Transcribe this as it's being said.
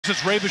This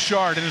is Ray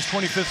Bouchard in his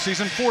 25th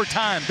season,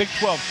 4-time Big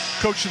 12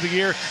 Coach of the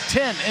Year,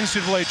 10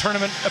 NCAA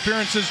tournament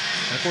appearances,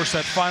 and of course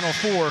that Final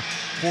Four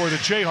for the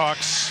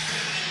Jayhawks.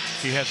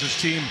 He has his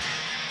team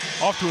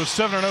off to a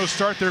 7-0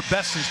 start, their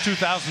best since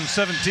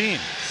 2017.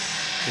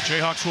 The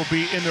Jayhawks will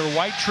be in their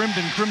white, trimmed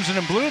in crimson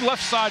and blue.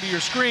 Left side of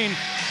your screen,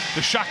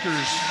 the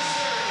Shockers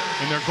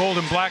in their gold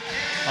and black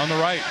on the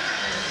right.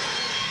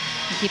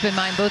 Keep in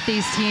mind, both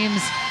these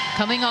teams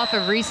coming off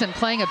a recent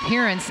playing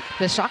appearance.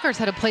 The Shockers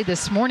had to play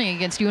this morning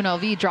against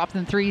UNLV, dropped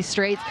in 3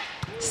 straight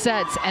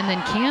sets, and then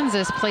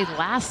Kansas played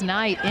last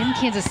night in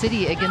Kansas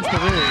City against the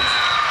Roos.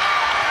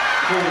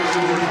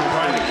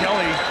 Brian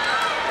Kelly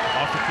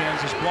off the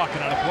Kansas block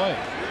and out of play.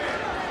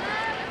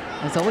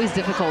 It's always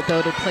difficult,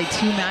 though, to play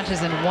 2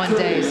 matches in one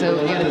day,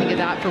 so you got to think of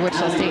that for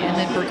Wichita State. And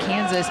then for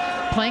Kansas,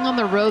 playing on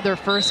the road their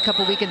first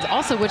couple weekends.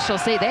 Also, Wichita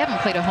State, they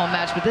haven't played a home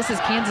match, but this is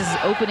Kansas's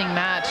opening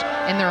match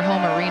in their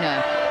home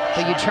arena.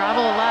 But you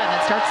travel a lot, and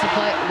it starts to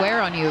wear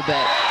on you a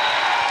bit.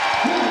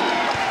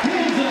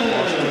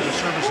 The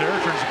service error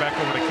turns it back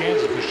over to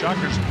Kansas. The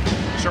Shockers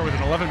start with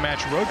an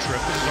 11-match road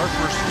trip. This is our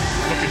first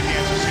look at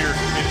Kansas here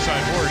inside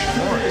Morris.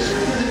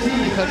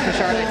 Coach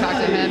Bouchard, I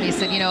talked to him. He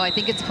said, you know, I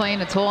think it's playing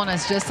a toll on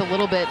us just a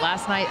little bit.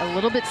 Last night, a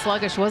little bit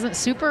sluggish. Wasn't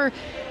super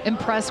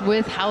impressed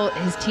with how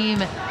his team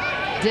were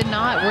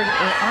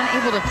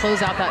unable to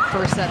close out that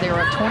first set. They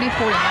were up 24-19 in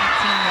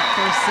that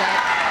first set.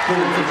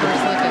 The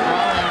first look at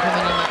Rawling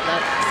coming in with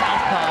that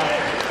southpaw.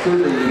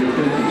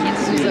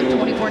 Kansas was up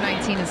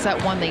 24-19 in set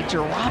 1. They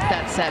dropped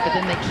that set, but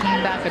then they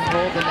came back and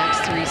rolled the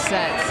next 3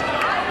 sets.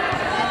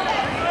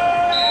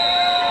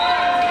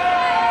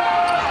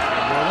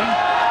 Rolling.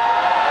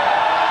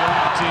 The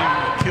team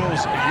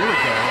kills a year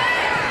ago.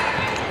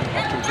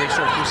 Off to a great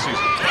start this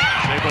season.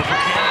 Zabel for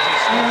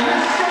Kansas.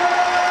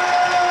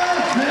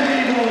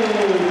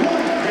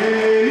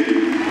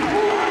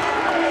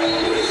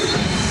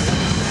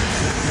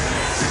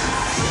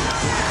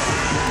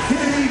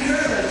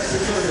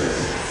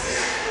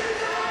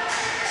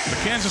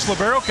 Kansas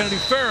libero Kennedy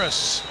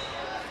Ferris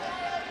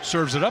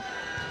serves it up.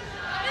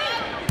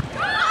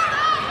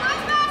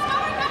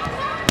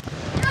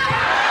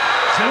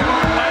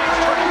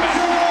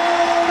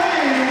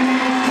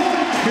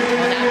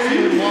 An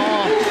absolute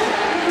wall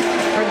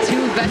from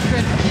 2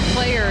 veteran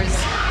players.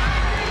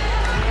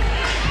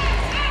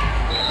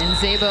 And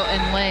Zabo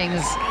and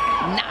Langs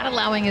not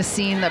allowing a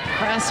scene. The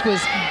press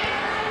was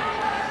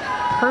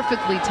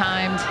perfectly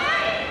timed.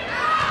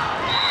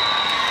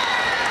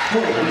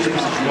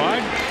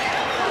 Wide.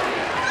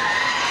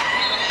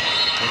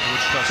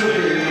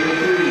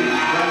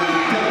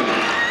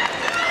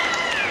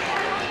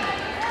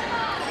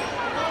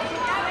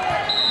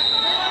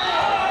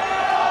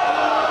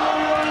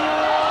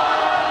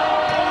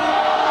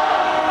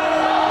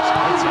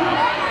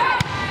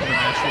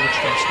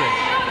 Wichita State.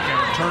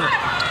 Cameron Turner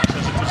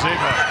says it to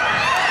Zabo.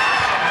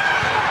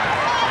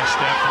 Nice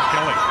stab from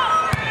Kelly.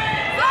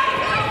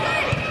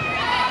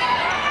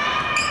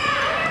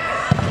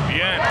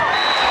 Bien.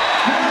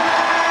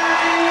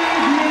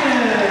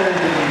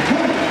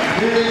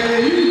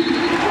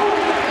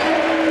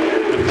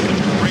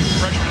 Great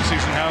freshman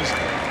season. How's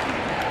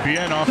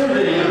Bien off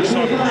their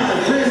sophomore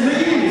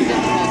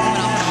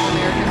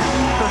year?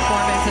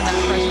 Performance in that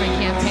freshman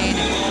campaign.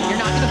 You're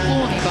not going to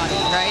fool anybody,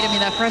 right? I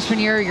mean, that freshman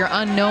year, you're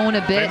unknown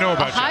a bit. A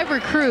high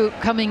recruit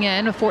coming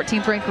in, a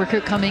 14th ranked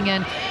recruit coming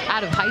in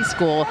out of high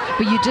school,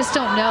 but you just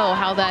don't know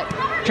how that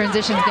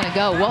transition is going to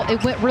go. Well,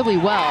 it went really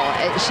well.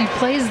 She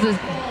plays the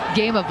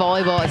game of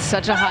volleyball at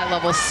such a high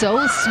level,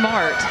 so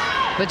smart,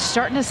 but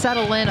starting to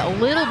settle in a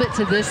little bit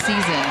to this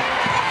season.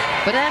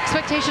 But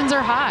expectations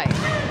are high.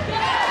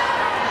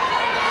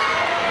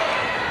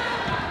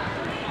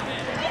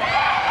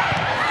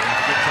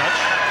 Good touch.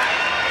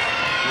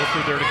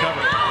 Wilford there to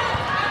cover.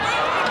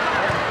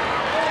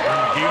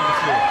 McGee on the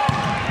floor.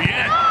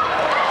 Bien.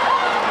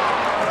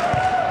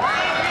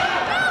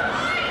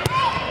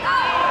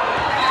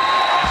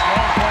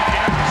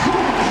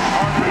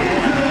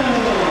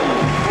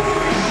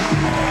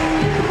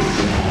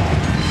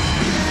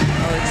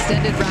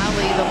 Extended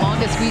rally, the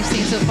longest we've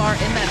seen so far in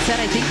that set.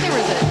 I think there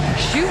was a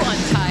shoe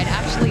untied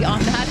actually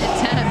on that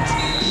attempt.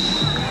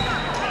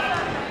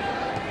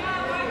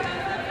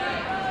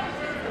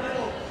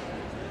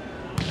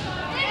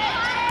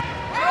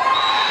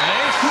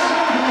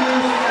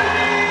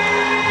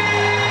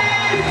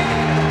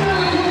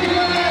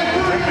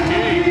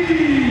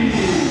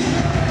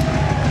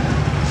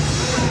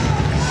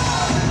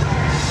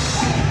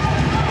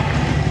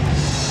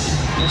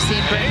 We're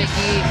seeing Brett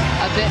McGee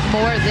a bit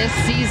more this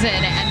season,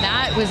 and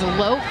that was a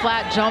low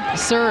flat jump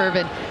serve.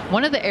 And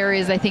one of the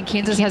areas I think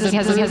Kansas has from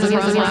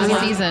last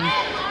season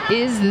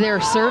is their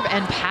serve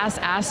and pass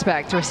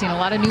aspect. We're seeing a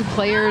lot of new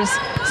players,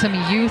 some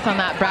youth on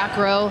that back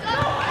row.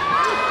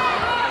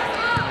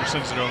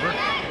 Sends it over.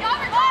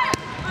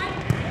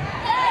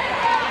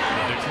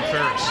 Dick from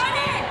Ferris.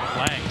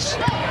 Langs.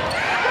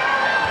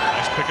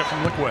 Nice pickup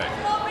from Lickway.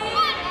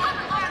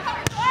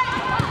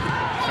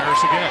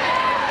 Ferris again.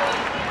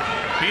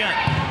 Bien.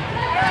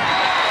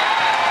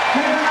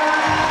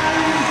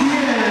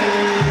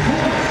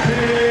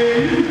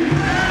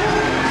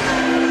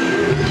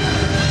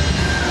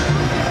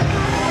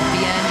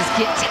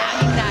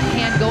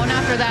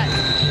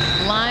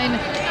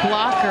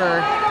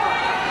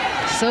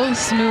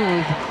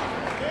 smooth.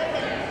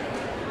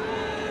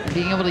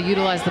 Being able to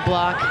utilize the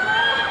block.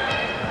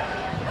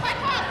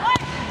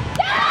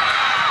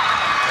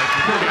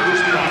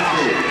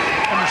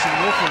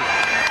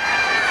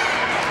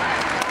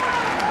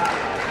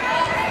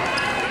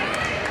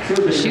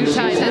 Shoe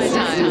tie this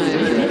time.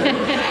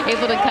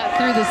 Able to cut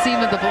through the seam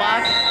of the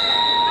block.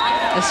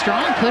 A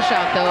strong push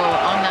out though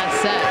on that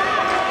set.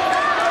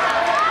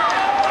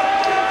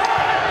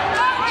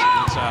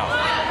 It's out.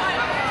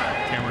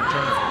 Cameron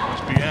Turner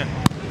must be in.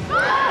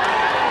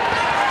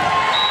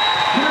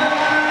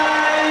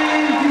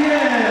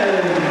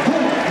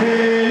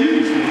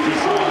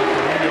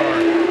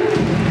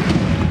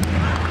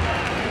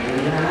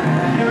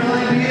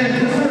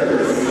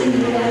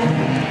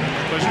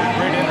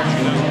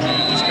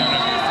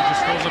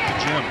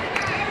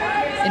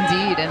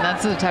 Indeed, and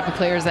that's the type of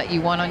players that you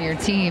want on your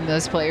team,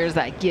 those players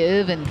that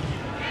give and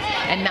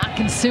not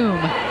consume.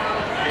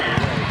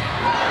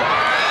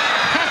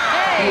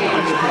 Hey!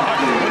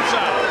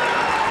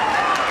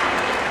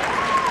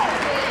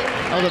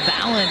 Oh, the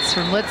balance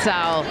from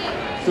Litzau.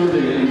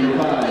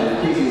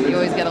 You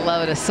always got to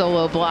love it, a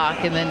solo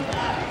block, and then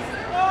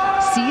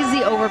sees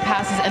the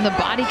overpasses and the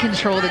body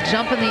control to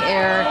jump in the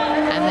air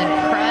and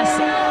then press.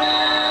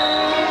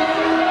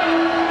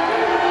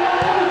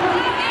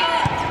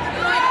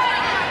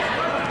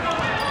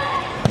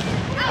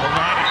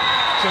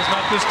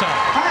 Not this time.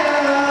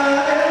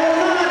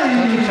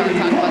 Coach Bouchard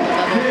talked about the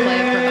level of play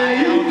from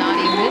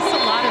El-Nadi. Missed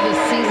a lot of the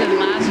season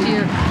last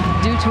year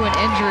due to an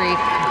injury.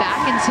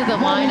 Back into the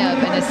lineup,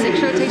 and a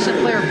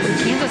 6-rotation player from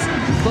Kansas.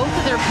 Both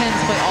of their pins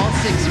play all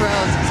 6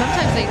 rows.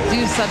 Sometimes they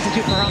do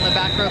substitute for her on the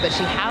back row, but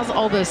she has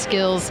all those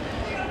skills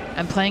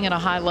and playing at a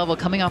high level,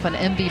 coming off an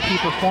MVP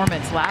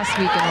performance last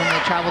weekend when they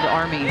traveled to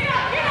Army.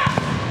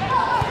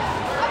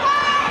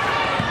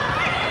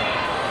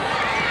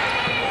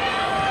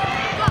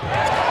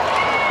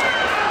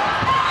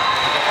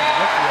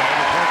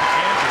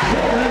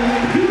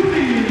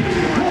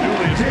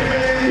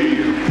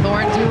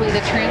 The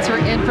transfer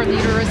in from the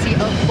University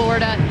of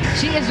Florida.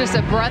 She is just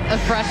a breath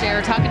of fresh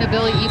air. Talking to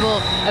Billy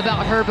Ebel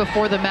about her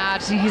before the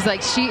match, he's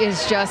like, she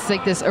is just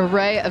like this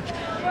array of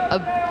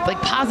like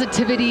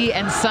positivity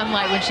and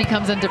sunlight when she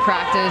comes into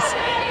practice.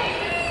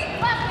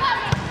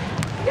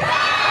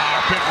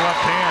 Pick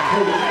left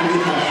hand.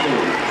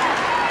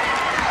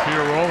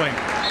 Here rolling.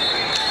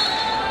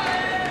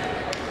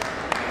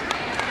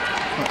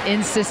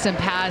 In-system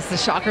pass. The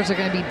Shockers are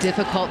going to be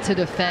difficult to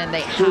defend.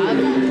 They have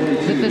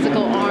the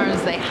physical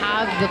arms. They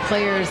have the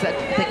players that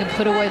they can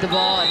put away the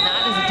ball, and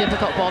that is a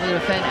difficult ball to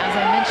defend. As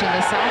I mentioned,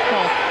 the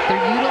southpaw, they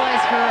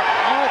utilize her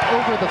all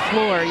over the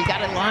floor. You got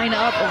to line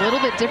up a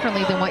little bit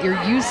differently than what you're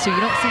used to.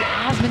 You don't see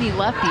as many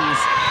lefties.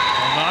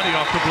 El-Nadi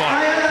off the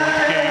block.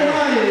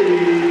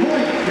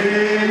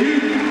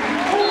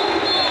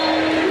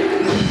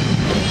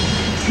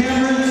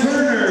 Cameron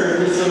Turner,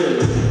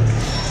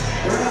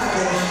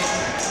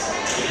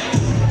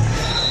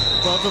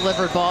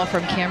 well-delivered ball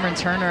from Cameron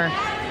Turner.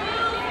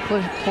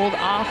 Pulled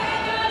off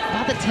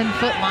about the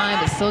 10-foot line,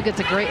 but still gets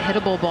a great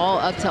hittable ball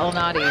up to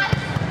El-Nadi.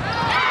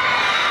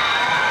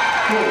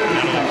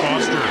 Natalie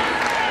Foster,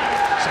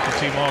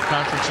 second-team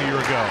All-Conference a year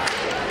ago.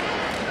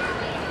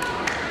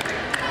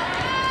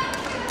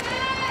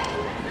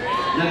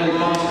 Natalie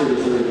Foster is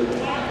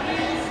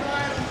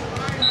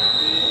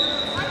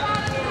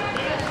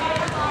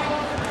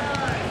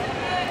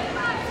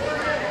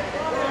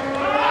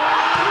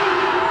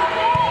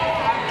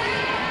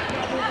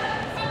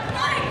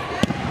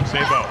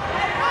Sabo.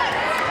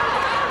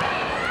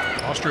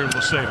 Foster able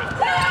to save it.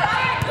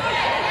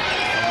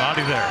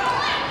 El-Nadi there.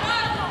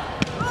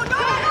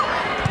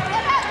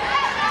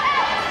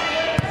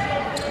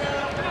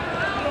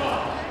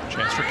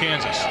 Chance for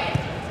Kansas.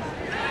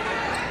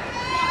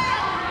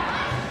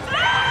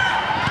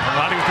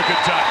 El-Nadi with a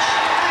good touch.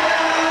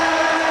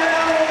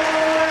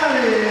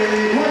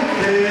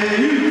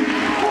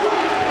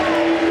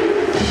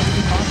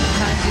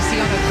 Oftentimes you see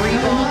on a free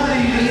ball,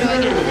 you know,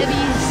 like a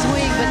heavy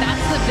swing, but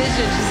that's the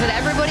vision. She said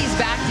everybody's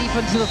back deep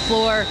into the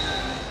floor.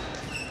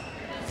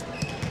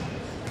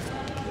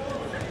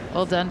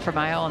 Well done from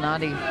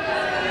El-Nadi.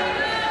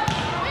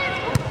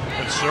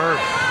 Good serve.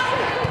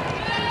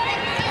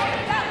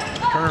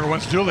 Turner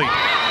wants Dooley.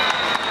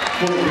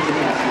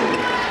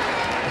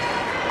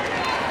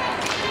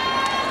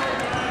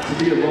 To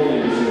be a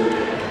rolling serve.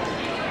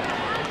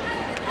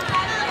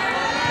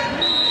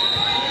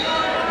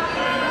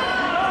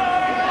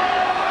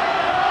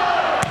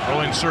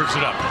 Rolling serves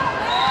it up.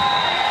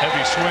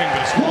 Heavy swing,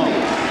 but it's long.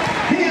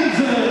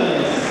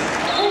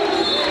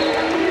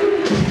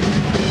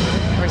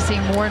 We're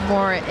seeing more and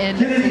more in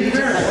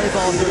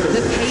volleyball.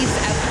 The pace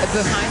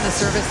behind the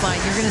service line,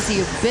 you're going to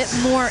see a bit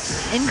more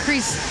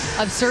increase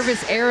of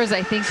service errors,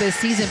 I think, this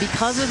season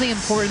because of the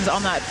importance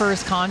on that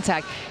first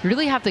contact. You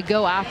really have to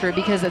go after it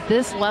because at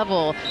this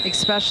level,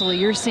 especially,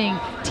 you're seeing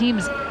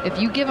teams, if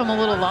you give them a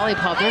little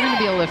lollipop, they're going to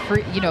be able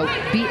to,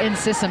 beat in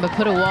system and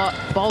put a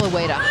ball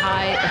away to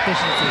high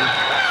efficiency.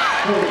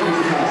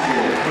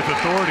 With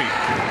authority.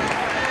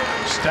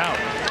 Stout.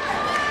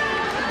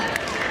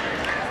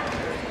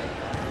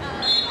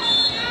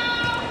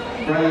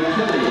 Riley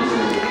Kelly to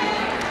serve.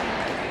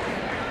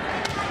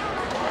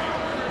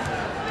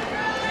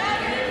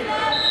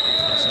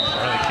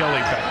 Riley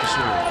Kelly back to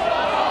serve.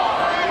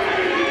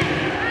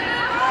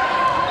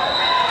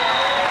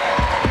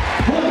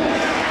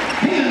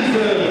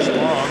 It's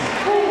long.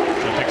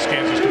 That takes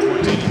Kansas to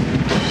 14.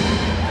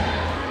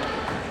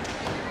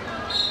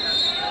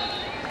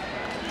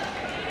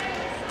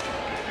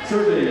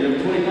 Serving number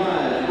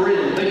 25,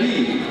 Bryn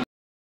McGee.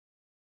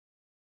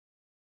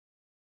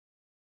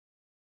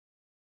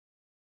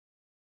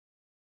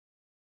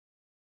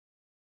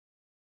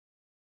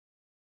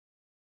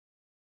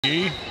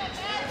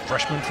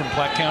 Freshman from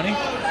Platte County.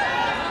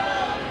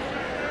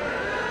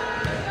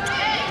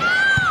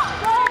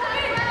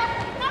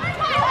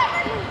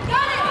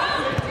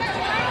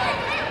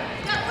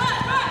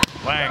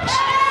 Langs.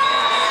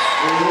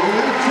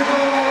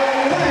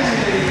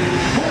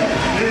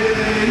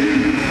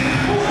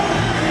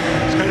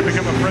 It's kind of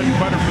become a bread and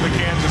butter for the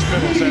Kansas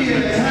Fiddles, hasn't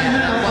it?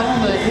 Yeah,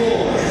 1 foot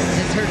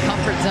is her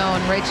comfort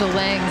zone, Rachel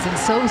Langs, and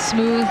so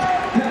smooth.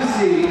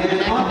 And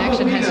that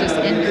connection has just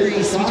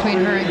increased between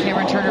her and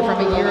Cameron Turner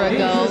from a year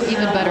ago,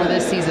 even better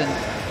this season.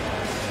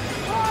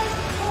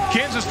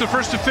 Kansas the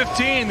first to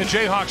 15. The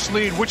Jayhawks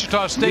lead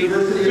Wichita State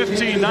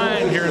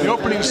 15-9 here in the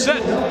opening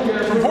set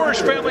from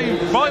Horish Family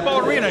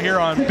Volleyball Arena here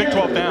on Big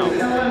 12 Now.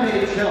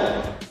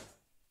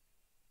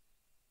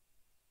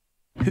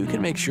 Who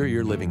can make sure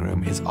your living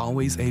room is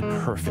always a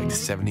perfect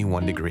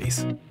 71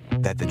 degrees?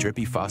 That the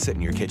drippy faucet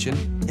in your kitchen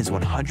is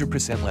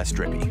 100% less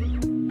drippy?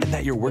 And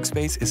that your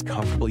workspace is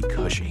comfortably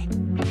cushy?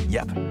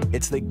 Yep,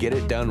 it's the Get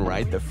It Done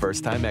Right the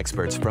First Time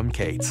experts from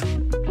Kate's.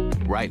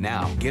 Right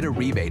now, get a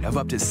rebate of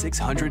up to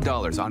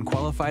 $600 on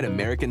qualified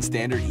American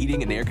Standard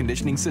heating and air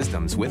conditioning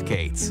systems with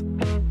Kate's.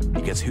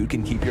 Because who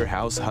can keep your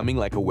house humming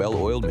like a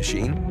well-oiled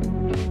machine?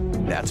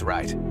 That's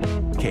right,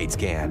 Kate's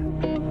can.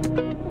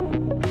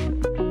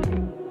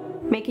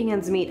 Making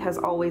ends meet has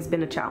always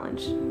been a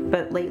challenge,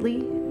 but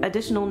lately,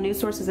 additional new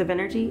sources of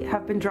energy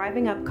have been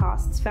driving up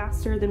costs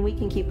faster than we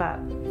can keep up.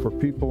 For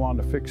people on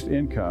a fixed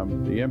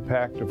income, the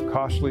impact of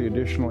costly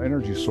additional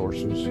energy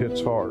sources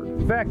hits hard.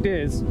 The fact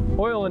is,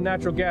 oil and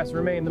natural gas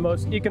remain the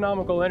most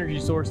economical energy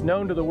source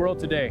known to the world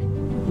today,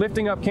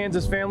 lifting up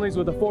Kansas families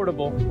with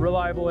affordable,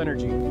 reliable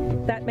energy.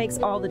 That makes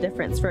all the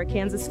difference for a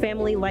Kansas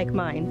family like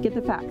mine. Get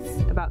the facts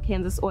about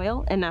Kansas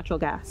oil and natural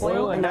gas.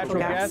 Oil and natural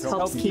gas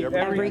helps keep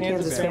every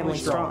Kansas family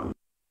strong.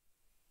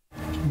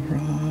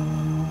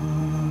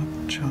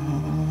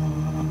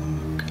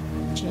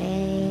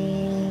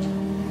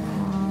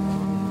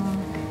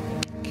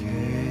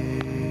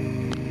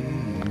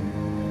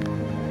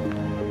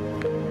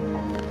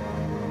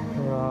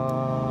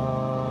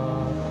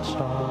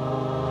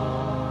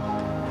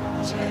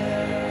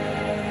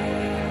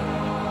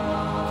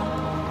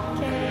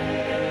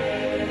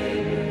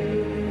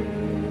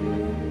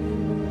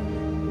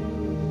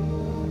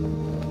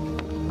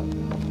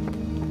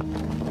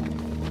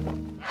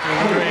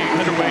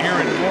 Underway here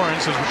in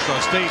Florence as Wichita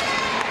State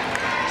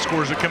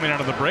scores are coming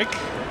out of the break. 15-10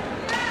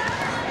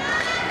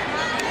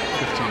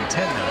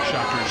 now.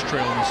 Shockers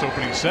trail in this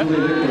opening set.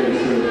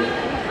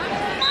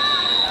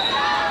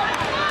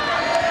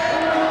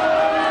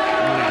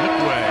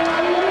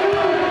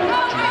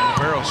 Julian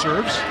Navarro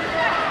serves.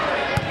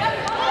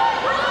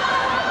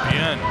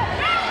 Bien.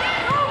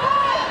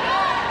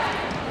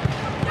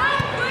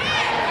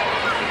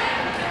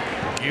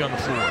 McGee on the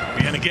floor.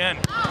 Bien again.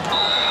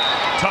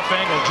 Tough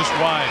angle, just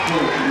wide.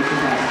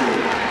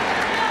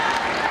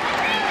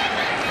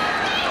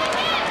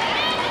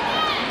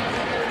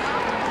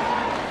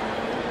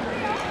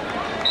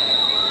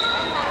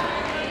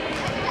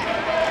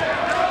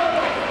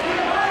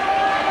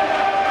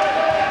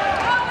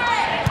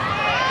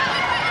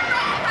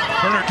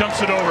 Turner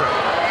dumps it over.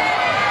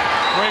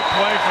 Great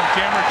play from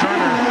Cameron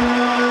Turner.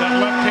 That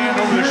left hand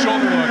over the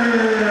shoulder look.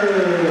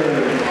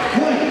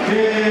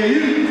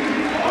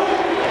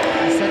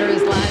 The setter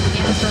is live.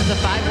 Kansas runs a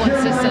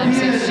 5-1 system,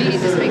 so she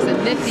just makes a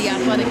nifty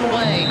athletic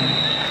play.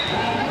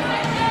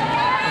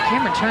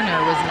 Cameron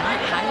Turner was not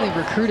highly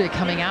recruited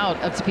coming out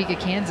of Topeka,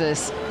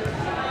 Kansas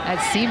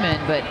at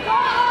Seaman, but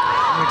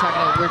we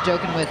were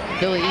joking with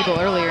Billy Ebel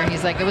earlier, and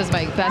he's like, it was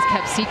my best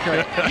kept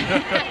secret.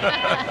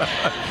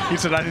 He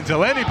said, I didn't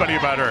tell anybody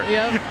about her.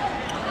 Yep.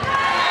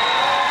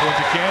 Going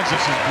to Kansas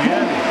is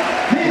Bien.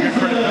 We'll get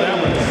credit for that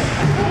one.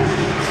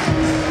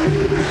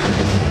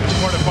 It's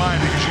more to find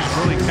because she's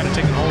really kind of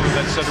taken hold of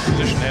that setter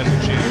position,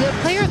 hasn't she? The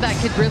player that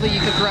could really, you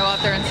could throw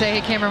out there and say,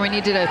 hey, Cameron, we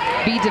need you to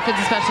be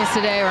defensive specialist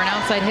today, or an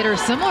outside hitter,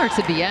 similar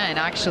to Bien,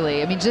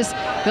 actually. I mean, just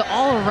the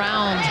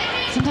all-around.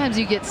 Sometimes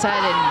you get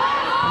set, and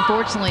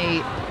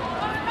unfortunately,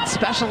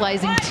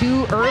 specializing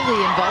too early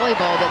in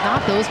volleyball, but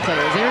not those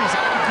players. They're just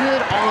good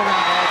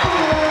all-around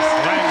volleyball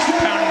players. Langs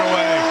pounded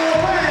away.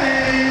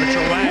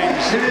 Mitchell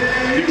Langs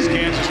takes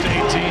Kansas to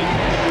 18.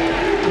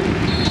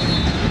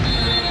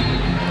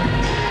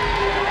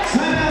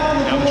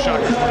 Now the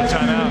Shockers want a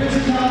timeout.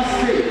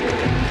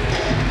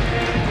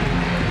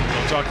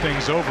 They'll talk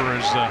things over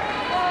as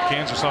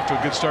Kansas off to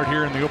a good start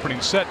here in the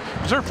opening set.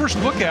 It was our first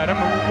look at them.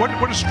 What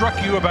has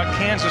struck you about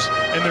Kansas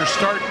and their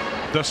start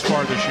thus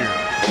far this year.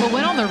 Well,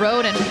 went on the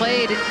road and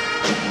played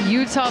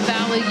Utah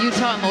Valley,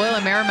 Utah, and Loyola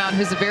Marymount,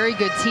 who's a very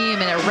good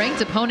team and a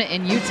ranked opponent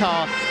in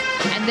Utah.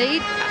 And they,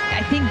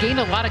 I think, gained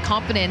a lot of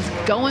confidence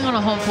going on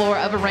a home floor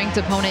of a ranked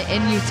opponent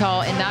in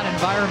Utah in that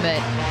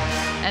environment.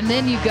 And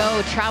then you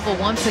go travel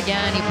once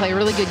again. You play a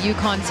really good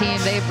UConn team.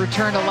 They've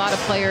returned a lot of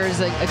players,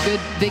 a good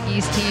Big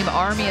East team,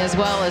 Army as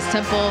well as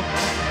Temple.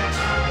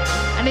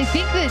 And I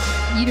think that,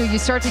 you know, you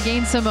start to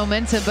gain some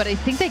momentum, but I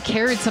think they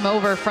carried some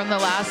over from the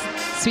last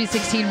Sweet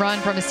 16 run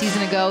from a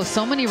season ago.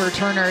 So many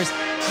returners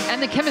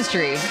and the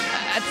chemistry.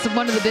 That's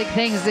one of the big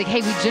things. Like,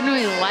 hey, we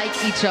genuinely like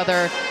each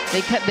other.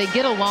 They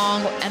get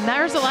along, and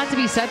there's a lot to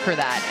be said for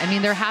that. I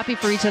mean, they're happy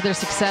for each other's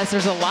success.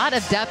 There's a lot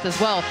of depth as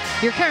well.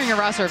 You're carrying a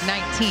roster of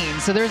 19,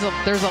 so there's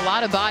a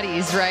lot of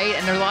bodies, right?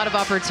 And there's a lot of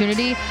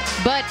opportunity,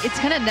 but it's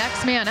kind of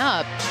next man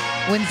up.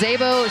 When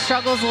Zabo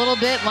struggles a little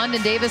bit,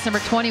 London Davis, number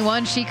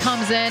 21, she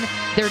comes in.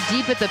 They're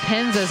deep at the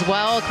pins as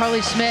well.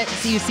 Carly Schmidt,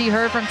 you see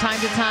her from time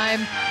to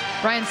time.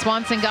 Ryan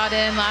Swanson got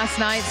in last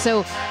night.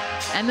 So,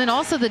 and then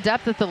also the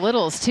depth at the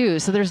littles too.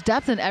 So there's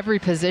depth in every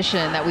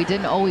position that we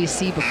didn't always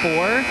see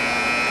before.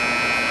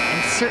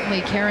 And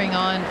certainly carrying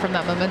on from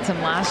that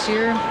momentum last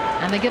year.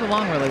 And they get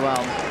along really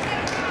well.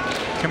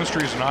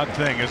 Chemistry is an odd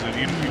thing, isn't it?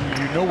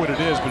 You know what it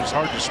is, but it's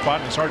hard to spot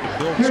and it's hard to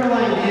build.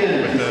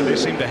 But they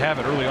seem to have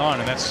it early on,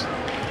 and that's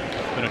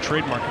been a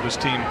trademark of this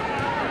team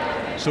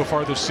so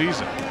far this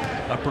season.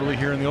 Up early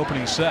here in the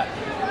opening set.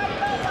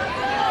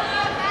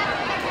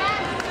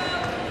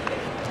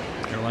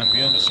 Caroline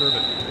Bien to serve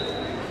it.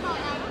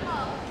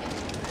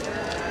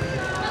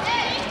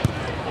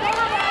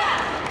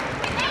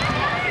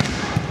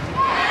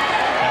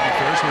 Abby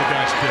Ferris with a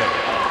nice pick.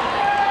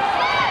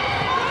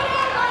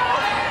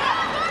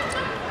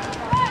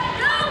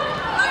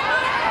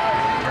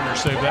 Turner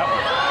saved that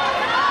one.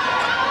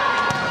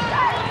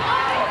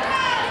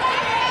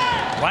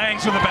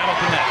 Langs with the battle at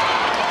the net.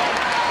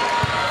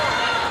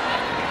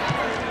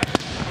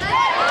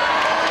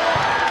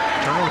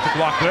 Turner with the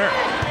block there.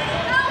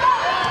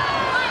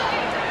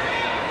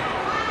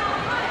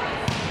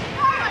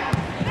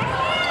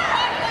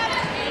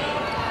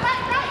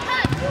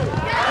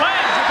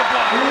 Langs with the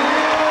block.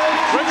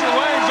 Richard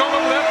Langs all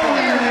over that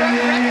point.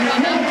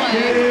 On that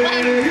play.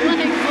 Langs, and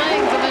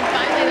then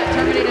finally that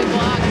terminated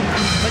block.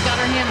 But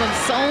got her hands on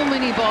so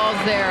many balls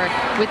there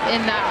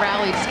within that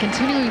rally, just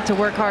continuing to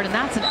work hard, and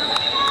that's an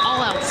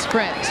all-out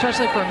sprint,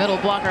 especially for a middle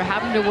blocker,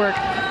 having to work,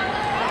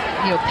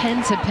 you know,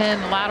 pin to pin,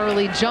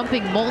 laterally,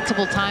 jumping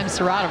multiple times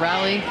throughout a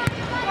rally.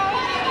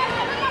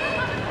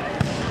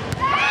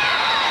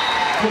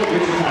 From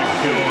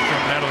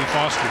Natalie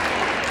Foster.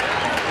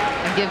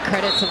 And give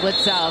credit to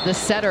Litzow. The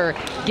setter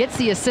gets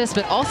the assist,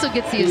 but also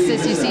gets the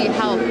assist. You see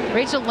how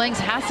Rachel Langs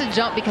has to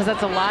jump because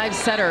that's a live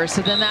setter,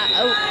 so then that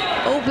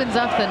opens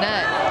up the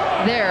net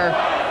there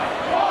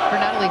for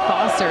Natalie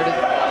Foster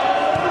to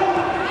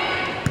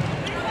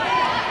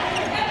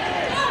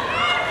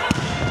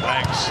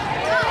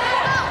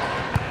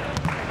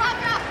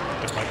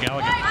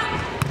Gallagher.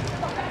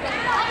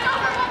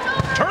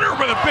 Turner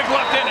with a big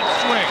left-handed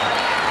swing.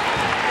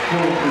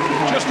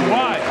 Just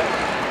wide.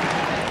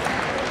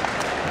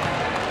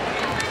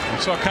 We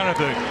saw kind of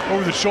the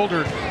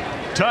over-the-shoulder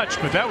touch,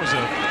 but that was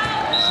a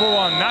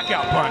full-on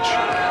knockout punch.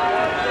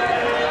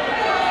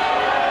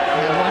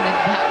 Wanted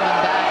that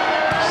one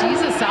back. She's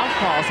a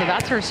southpaw, so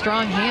that's her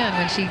strong hand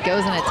when she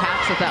goes and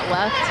attacks with that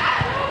left.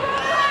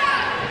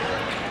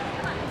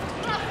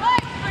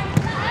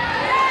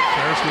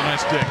 Ferris with a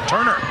nice dig.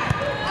 Turner.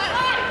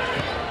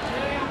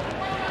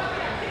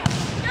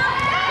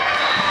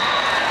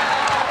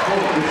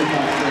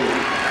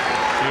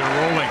 They're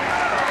rolling.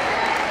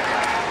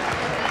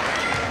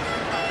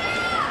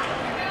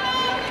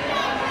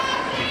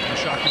 The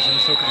Shockers in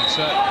this opening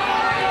set.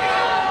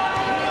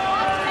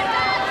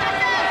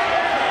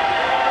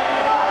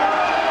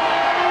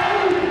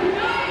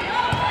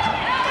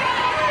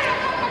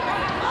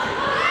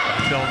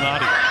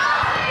 Belnati.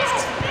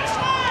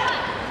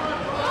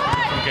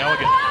 From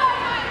Gallagher.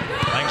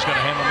 Lang's got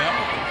a hand on that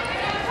one.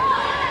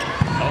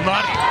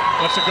 Belnati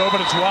lets it go, but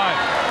it's wide.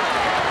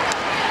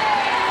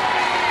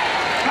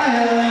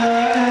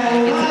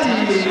 Gets a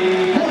touch.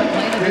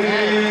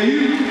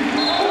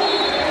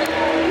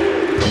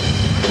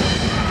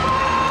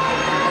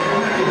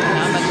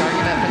 Not much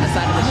argument from the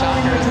side of the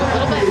Shockers, but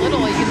little by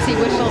little you can see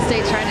Wichita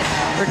State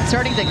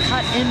starting to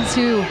cut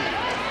into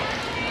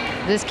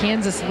this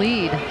Kansas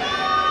lead.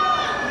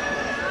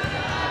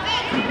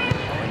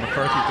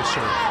 McCarthy to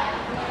serve.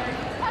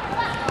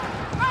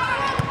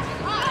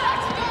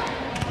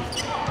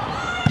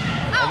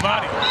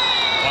 Almati,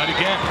 wide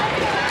again.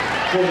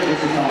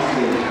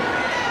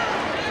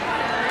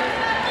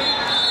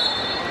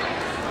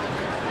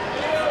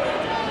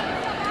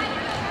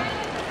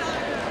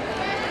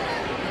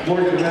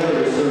 Morgan Weather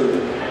to serve.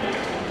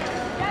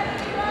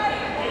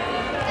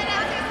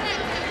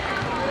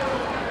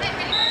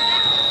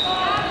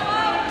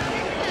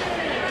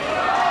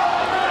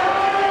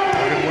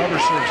 Morgan Weber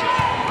serves it.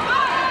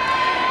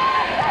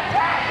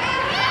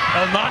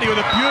 Almati with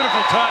a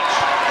beautiful touch.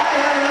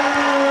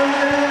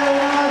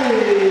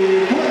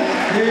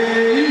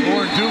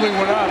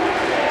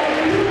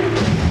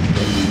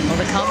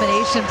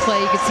 transition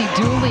play. You can see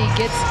Dooley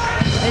gets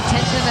the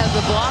attention of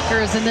the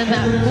blockers, and then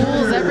that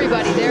fools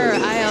everybody there.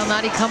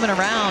 Nadi coming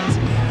around.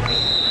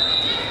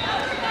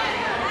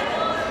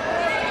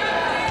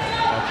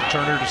 That's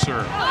Turner to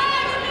serve.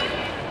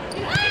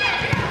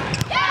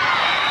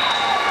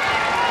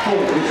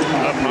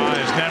 Up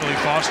high is Natalie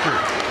Foster.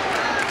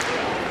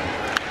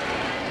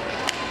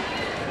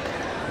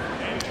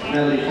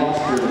 Natalie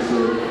Foster to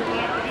serve.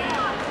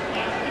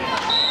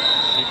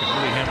 She can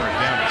really hammer it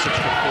down at 6'4".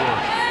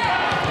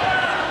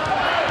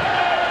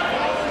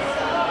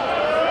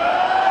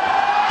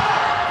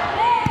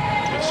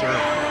 Good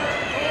serve.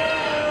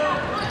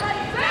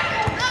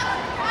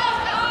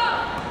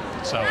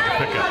 Solid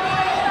pickup.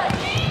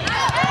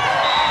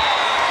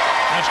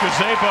 That's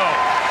Gazebo.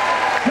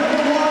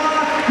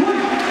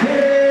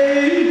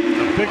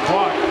 A big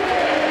clock.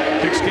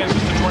 Takes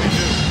Kansas to 22.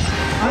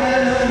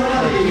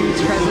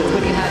 Huge presence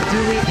when you have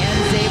Dooley and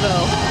Zabo.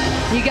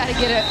 You got to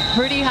get it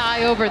pretty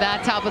high over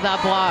that top of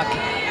that block.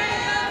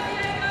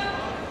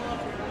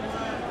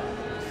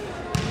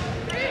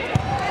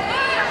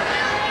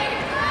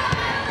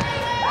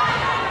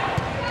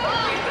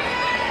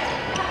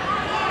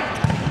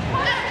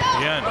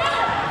 Again.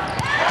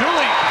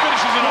 Dooley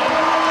finishes it off.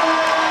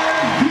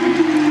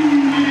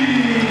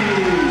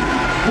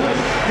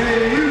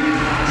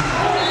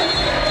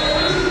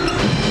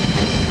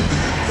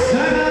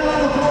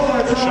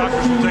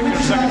 Shockers will take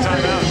their second time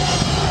out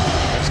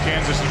as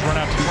Kansas has run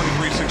out to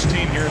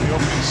 23-16 here in the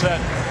opening set.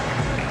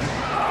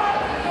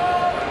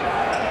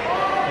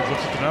 We've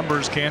looked at the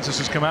numbers. Kansas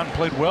has come out and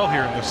played well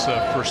here in this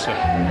first set.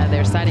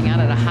 They're siding out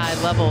at a high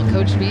level.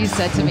 Coach B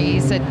said to me,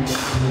 he said,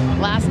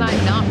 last night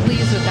not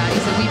pleased with that. He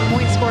said, we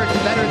point scored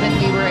better than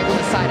we were able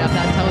to side up.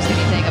 That tells you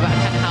anything about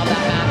kind of how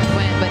that match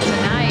went. But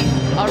tonight,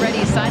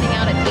 already siding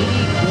out at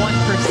 81%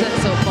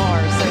 so far.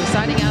 So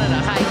siding out at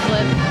a high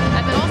clip.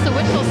 And then also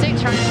Wichita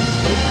State trying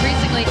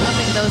increasingly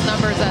upping those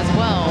numbers as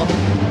well.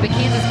 But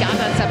Kansas got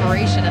that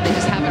separation and they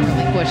just haven't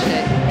really pushed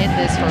it in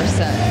this first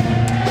set.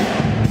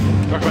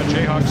 Talk about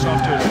Jayhawks off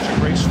to such a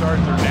great start.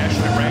 They're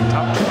nationally ranked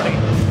top 20.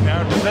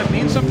 Now, does that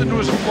mean something to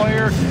as a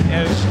player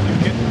as you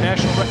get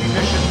national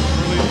recognition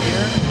early in the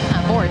year?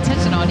 More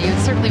attention on you.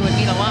 It certainly would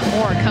mean a lot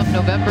more come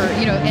November,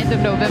 end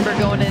of November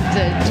going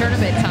into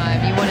tournament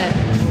time. You want to,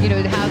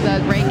 have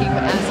that ranking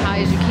as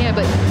high as you can.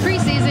 But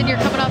preseason, you're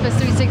coming off as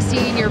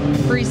 316, you're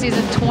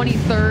preseason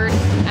 23rd,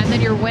 and then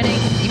you're winning.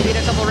 You beat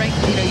a couple ranked,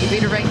 you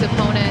beat a ranked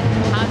opponent,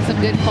 had some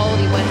good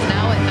quality wins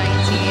now at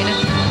 19,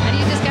 and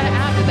you just got to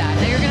add to that.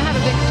 Now you're going to have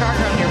a big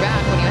target on your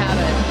back when you have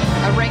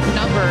a ranked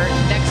number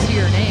next to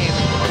your name.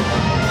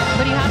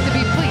 But you have to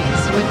be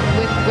pleased with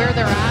where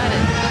they're at,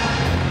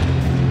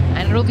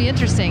 and it'll be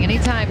interesting.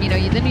 Anytime, then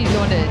you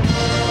go into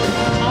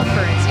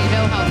conference, you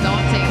know how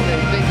daunting the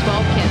Big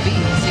 12 can be.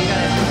 So you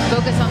got to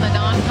focus on the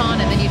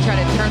non-con, and then you try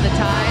to turn the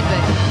tide.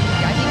 But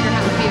I think you're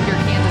happy if you're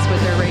Kansas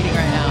with their rating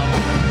right now.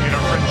 Our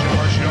friend Jim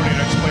Marcioni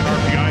explained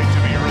RPI to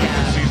me earlier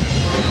this season.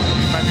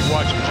 You might be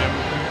watching, Jim.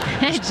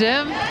 Hey,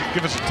 Jim.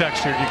 Give us a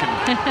text here. You can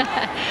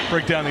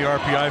break down the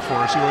RPI for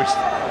us. You always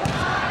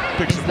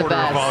big supporter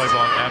of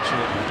volleyball.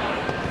 Absolutely.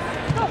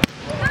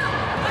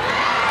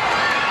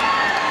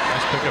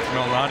 Nice pickup from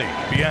Elnady.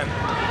 Bien.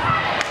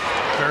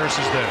 Ferris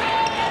is there.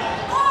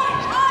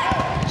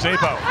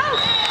 Zabo.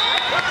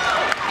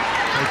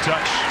 No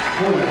touch.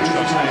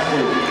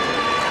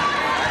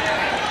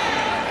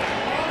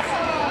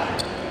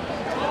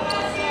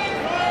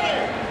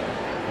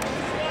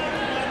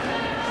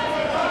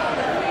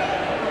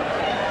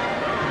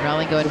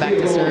 Raleigh going back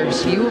to serve.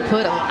 She will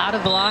put a lot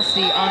of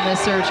velocity on this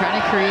serve, trying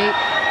to create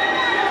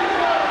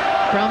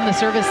from the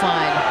service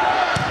line.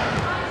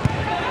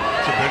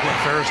 It's a big one.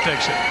 Ferris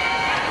takes it.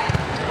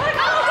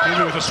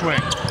 Dooley with a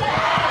swing.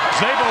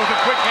 Zabo with a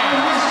quick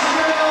hand.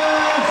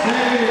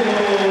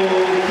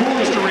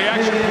 Just a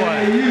reaction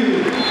play.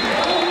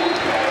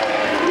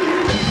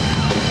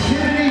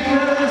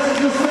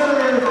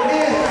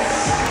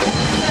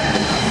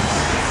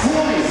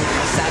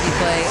 Savvy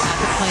play at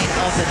the plane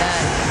of the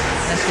net.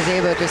 That's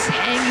Zabo just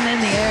hanging in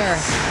the air.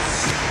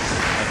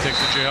 That takes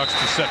the Jayhawks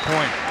to set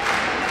point.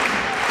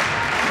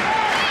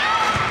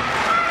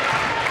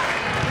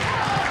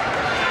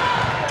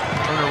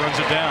 Turner runs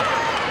it down.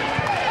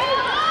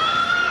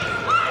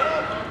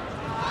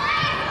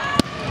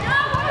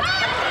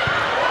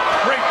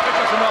 Great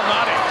pickup from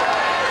Elnady.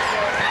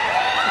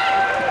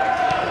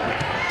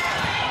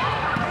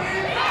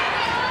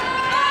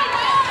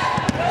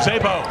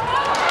 Zabo.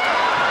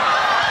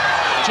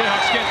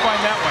 Jayhawks can't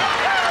find that one.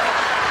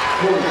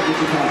 Boy,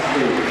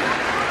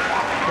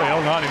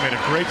 Elnady made a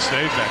great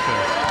save back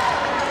there.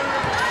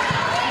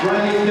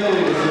 Ryan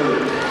Kelly to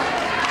serve.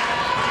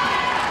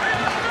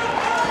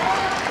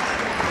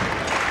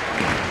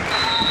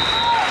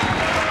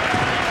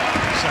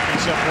 Second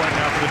set point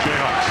now for the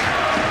Jayhawks.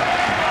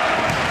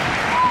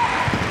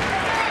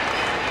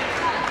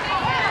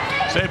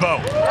 Zabo.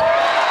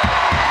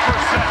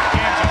 First set,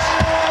 Kansas.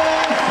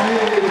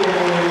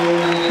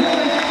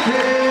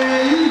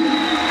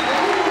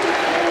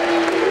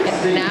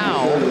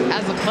 Now,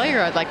 as a player,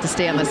 year, I'd like to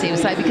stay on the same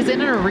side, because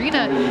in an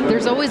arena,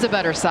 there's always a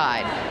better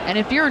side. And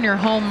if you're in your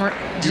home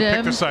gym,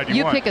 pick the side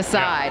you want. pick a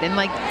side. And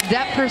like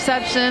depth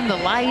perception, the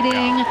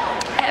lighting,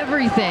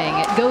 everything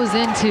goes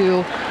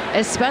into,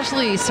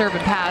 especially serve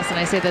and pass, and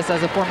I say this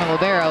as a former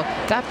libero,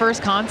 that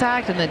first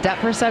contact and the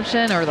depth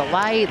perception or the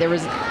light, there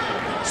was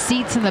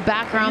seats in the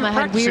background that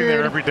had weird.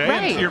 There every day.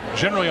 Right. And you're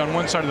generally on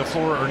one side of the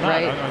floor or not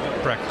right. on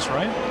practice,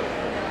 right?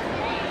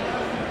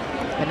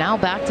 But now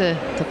back to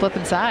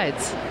flipping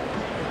sides.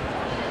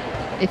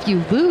 If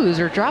you lose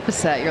or drop a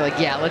set, you're like,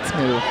 yeah, let's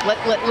move.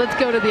 Let's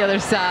go to the other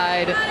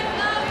side.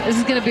 This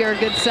is going to be our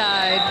good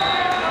side.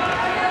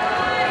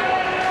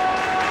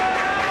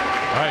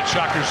 All right,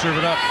 Shockers serve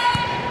it up.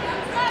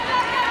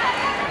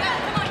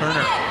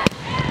 Turner.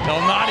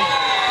 El Nadi.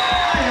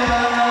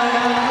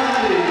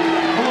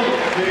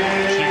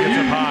 She gets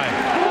up high.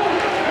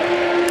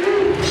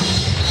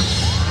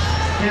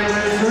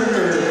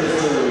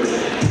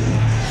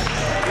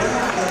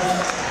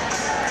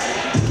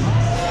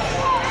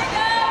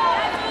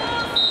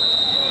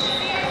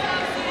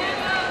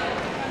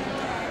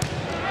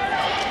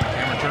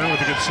 Cameron Turner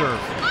with a good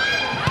serve.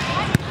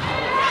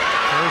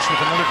 Harris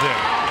with another dig.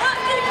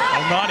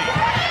 El Nadi.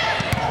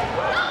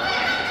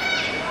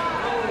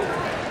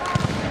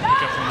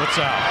 Pick up from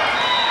Litzow.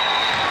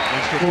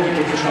 Let's go point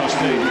to Wichita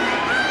State.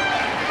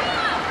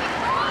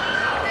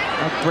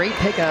 A great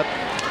pickup.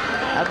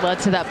 That led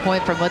to that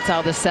point from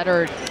Litzow, the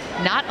setter,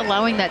 not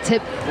allowing that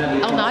tip.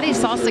 El Nadi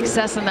saw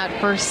success in that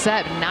first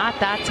set, not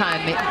that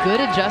time. Good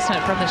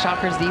adjustment from the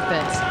Shockers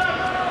defense.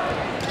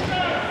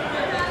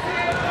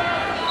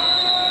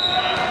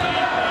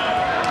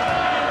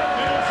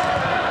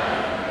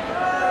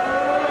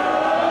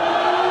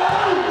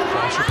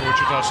 Pressure for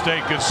Wichita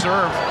State, good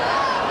serve.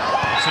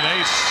 It's an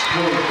ace.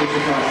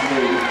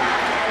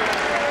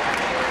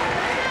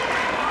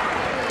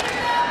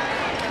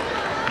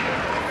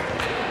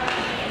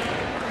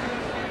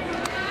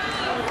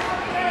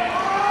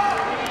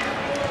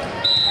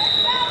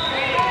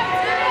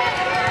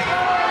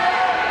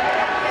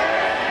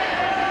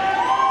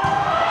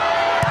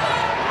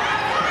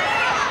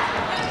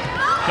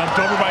 Dumped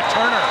over by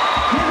Turner.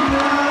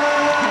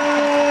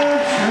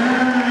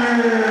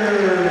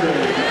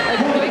 A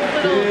quick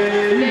little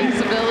thanks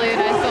to Billy,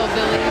 and I saw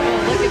Billy Evil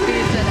look at me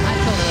and said, I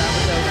told her that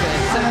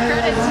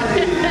was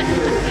open.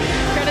 So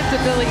credit to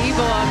Billy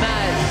Evil on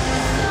that.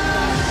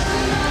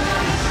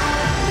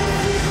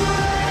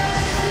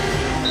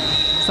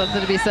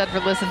 Something to be said for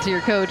listen to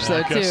your coach,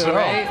 though, too, so.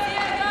 right?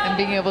 And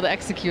being able to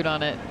execute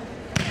on it.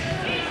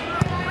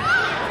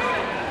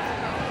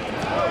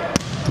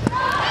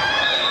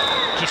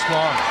 Just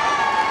long.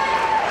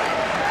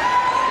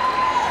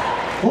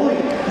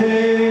 Point, We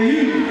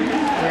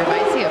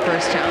might see a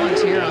first challenge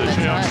here on the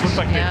touch. Looks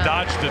like they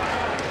dodged it,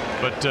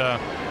 but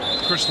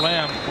Chris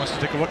Lamb wants to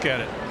take a look at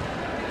it.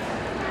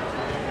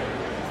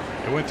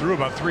 It went through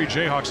about 3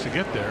 Jayhawks to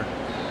get there.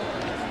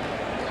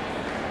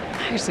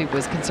 I actually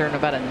was concerned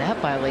about a net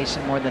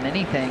violation more than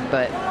anything,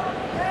 but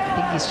I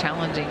think he's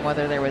challenging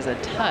whether there was a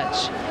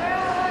touch.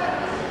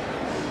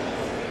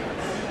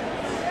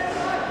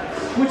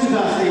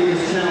 Wichita State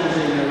is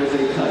challenging there was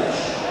a touch.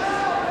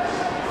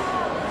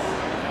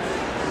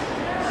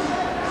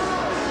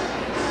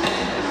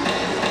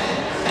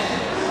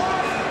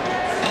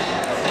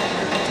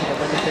 Take a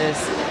look at this.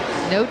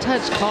 No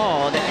touch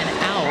called and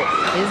out.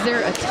 Is there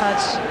a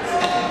touch?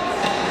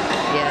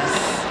 Yes,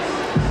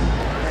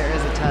 there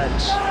is a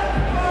touch.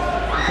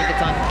 I think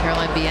it's on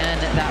Caroline Bien,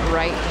 that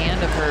right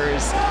hand of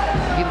hers.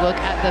 If you look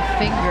at the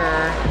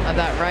finger of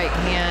that right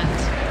hand,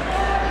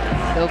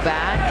 go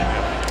back.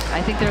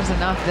 I think there's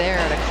enough there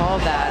to call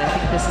that. I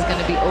think this is going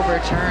to be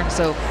overturned.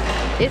 So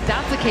if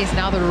that's the case,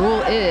 now the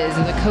rule is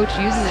if the coach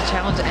uses a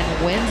challenge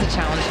and wins a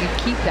challenge, you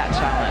keep that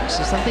challenge.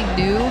 So something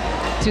new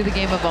to the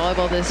game of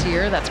volleyball this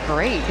year, that's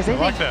great. Because I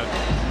think that.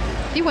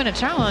 if you win a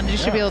challenge, you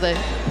should be able to,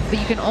 but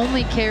you can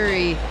only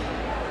carry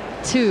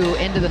 2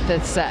 into the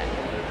 5th set.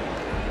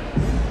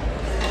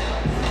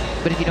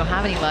 But if you don't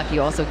have any luck,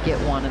 you also get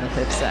 1 in the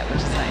 5th set,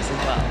 which is nice as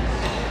well.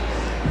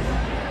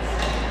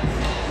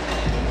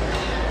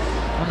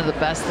 One of the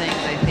best things,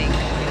 I think,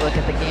 when you look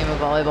at the game of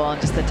volleyball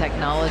and just the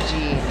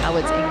technology, how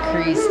it's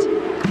increased,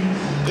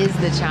 is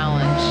the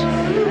challenge.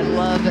 I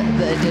love the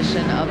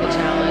addition of the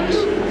challenge.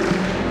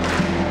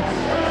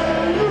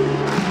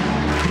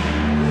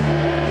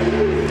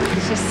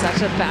 It's just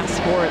such a fast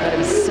sport that it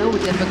was so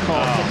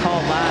difficult to call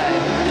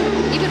live.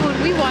 Even when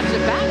we watch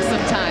it back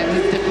sometimes,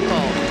 it's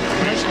difficult.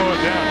 When you slow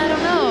it down. I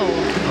don't know.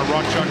 Our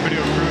Rock Chalk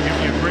video crew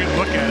giving you a great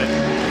look at it.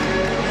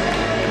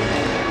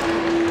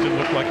 Didn't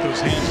look like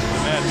those hands in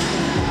the net.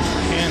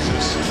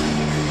 Kansas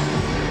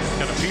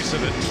got a piece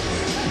of it.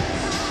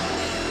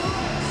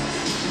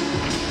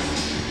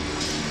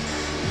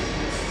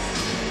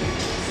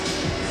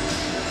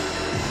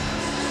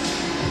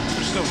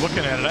 We're still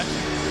looking at it.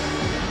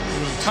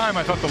 There was a time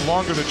I thought the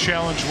longer the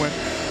challenge went,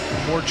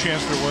 the more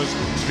chance there was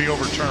to be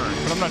overturned.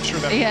 But I'm not sure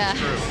that's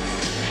true.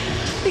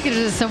 I think there's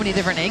just so many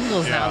different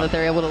angles now that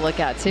they're able to look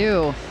at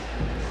too.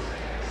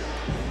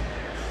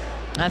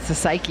 That's the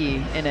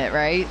psyche in it,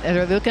 right?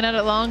 Are we looking at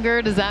it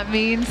longer? Does that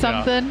mean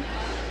something? Yeah.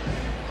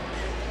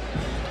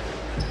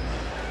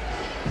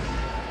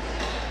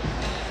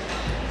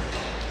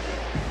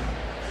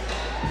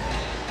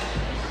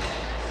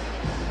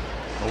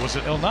 Or was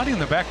it El Nadi in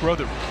the back row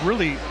that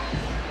really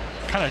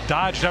kind of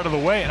dodged out of the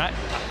way? And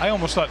I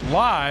almost thought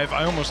live,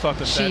 I almost thought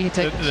that she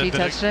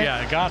touched it?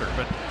 Yeah, it got her.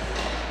 But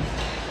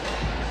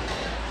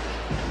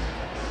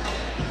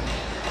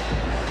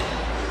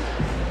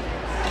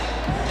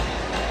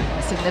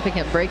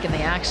significant break in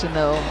the action,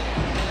 though,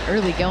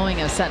 early going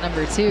of set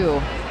number 2.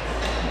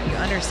 You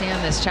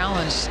understand this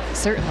challenge,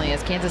 certainly,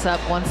 as Kansas up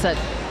 1 set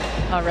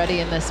already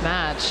in this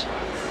match.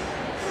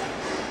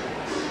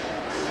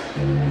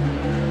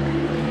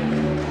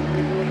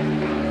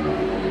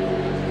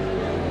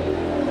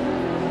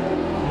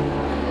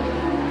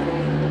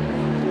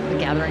 The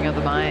gathering of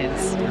the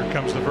minds. Here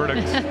comes the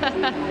verdict.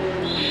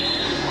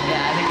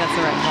 Yeah, I think that's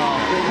the right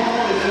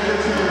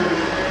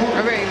call.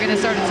 Robert, you're going to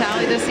start a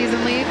tally this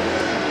season, Lee?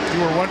 You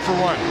were 1 for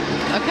 1.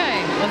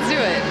 Okay, let's do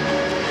it.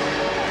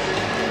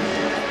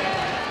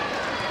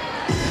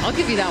 I'll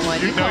give you that one.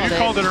 You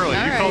called it early.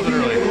 You called it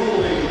early.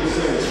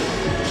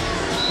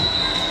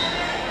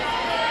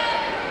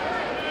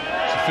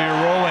 Sophia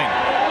rolling.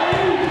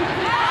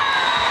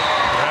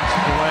 Perhaps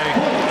the delay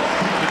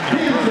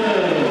didn't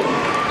hurt her.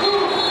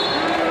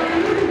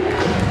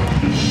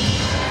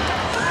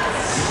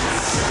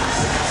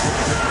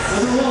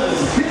 Number 1,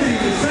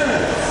 Kennedy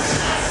Sep.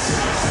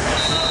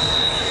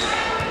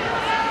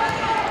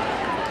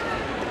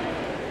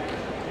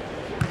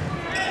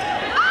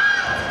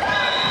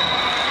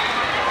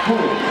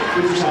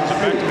 Sends it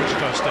back to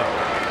Wichita State.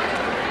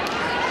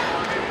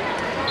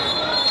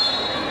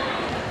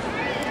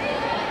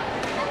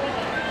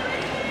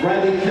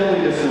 Riley Kelly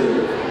to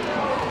serve.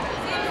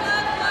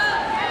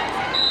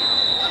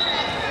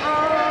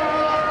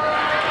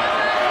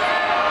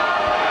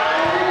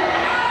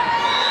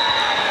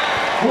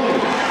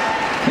 Point,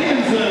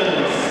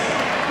 Kansas.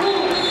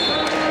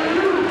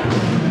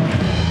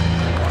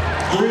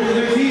 Bring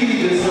the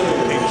key to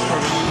serve. Team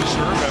struggling to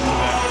serve after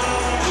that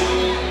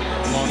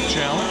long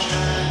challenge.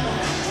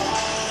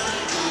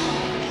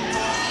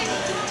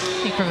 I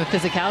think from a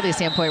physicality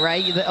standpoint,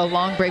 right? A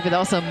long break, but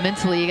also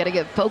mentally, you got to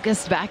get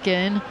focused back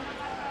in.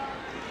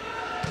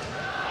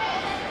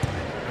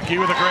 McGee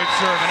with a great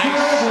serve, an ace.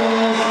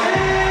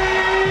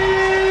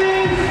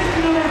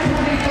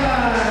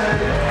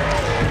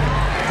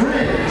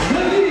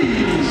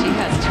 She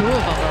has 2 of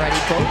them already.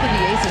 Both of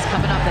the aces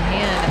coming off the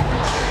hand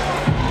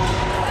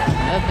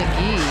of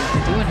McGee,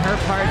 doing her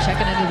part,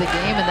 checking into the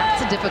game, and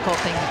that's a difficult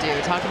thing to do.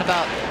 Talking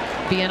about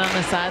being on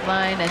the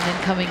sideline and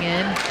then coming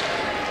in.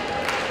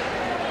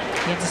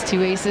 Kansas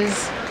 2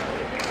 aces,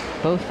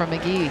 both from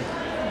McGee.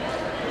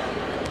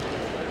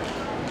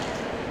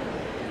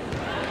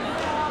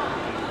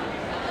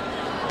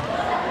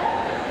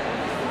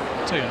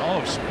 I'll tell you, in all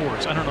of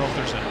sports, I don't know if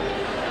there's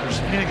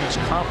anything that's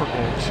comparable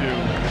to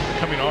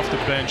coming off the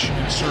bench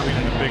and serving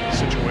in a big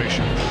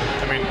situation.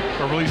 I mean,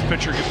 a relief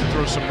pitcher gets to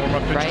throw some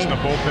warm-up pitches in the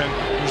bullpen.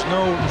 There's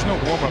no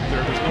warm-up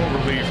there. There's no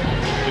relief.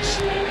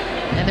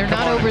 And they're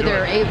not over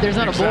there. There's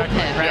not a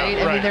bullpen, right?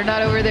 Yeah, I mean, they're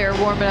not over there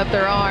warming up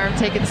their arm,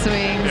 taking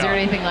swings or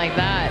anything like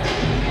that.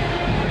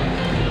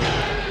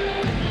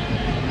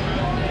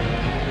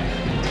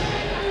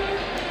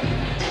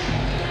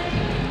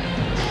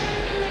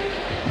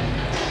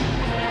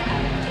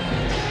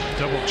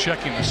 Double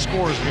checking the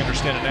score as we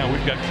understand it now.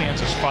 We've got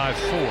Kansas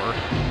 5-4.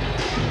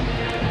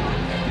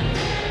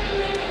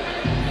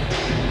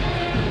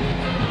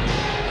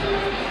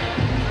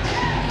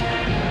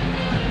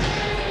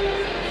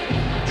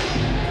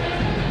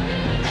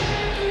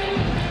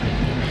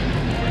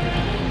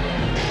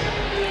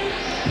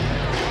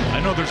 I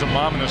know there's a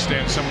mom in the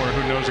stand somewhere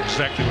who knows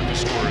exactly what the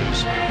score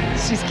is.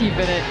 She's keeping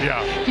it.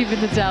 Yeah. Keeping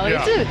the tally.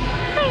 Yeah. I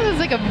don't know if it's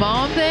like a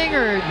mom thing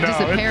or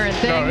just a parent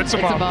thing. No, it's a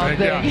mom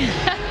thing. Yeah.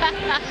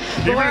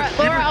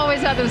 Laura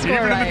always had the score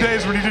even right. in the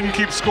days when he didn't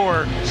keep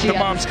score, the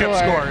moms kept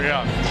score.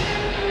 Yeah.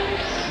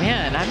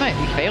 Man, I might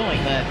be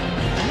failing that.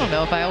 I don't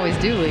know if I always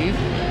do leave.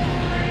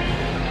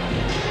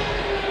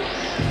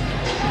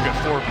 You've got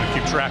 4 of them to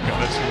keep track of.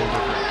 That's a little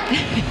different.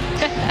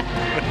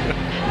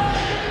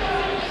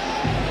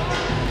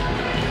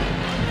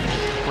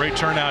 Great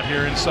turnout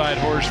here inside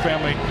Horrors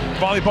Family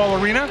Volleyball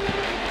Arena.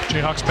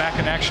 Jayhawks back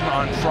in action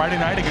on Friday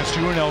night against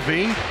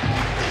UNLV.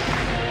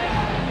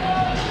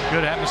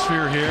 Good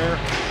atmosphere here.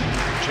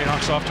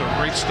 Jayhawks off to a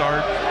great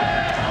start.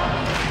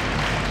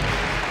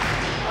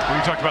 We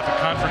talked about the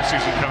conference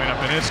season coming up,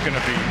 and it's going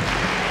to be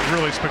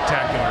really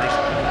spectacular,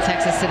 isn't it?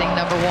 Texas sitting #1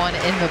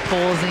 in the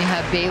polls, and you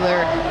have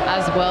Baylor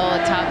as well,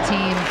 a top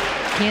team.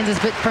 Kansas,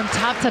 but from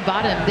top to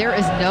bottom, there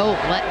is no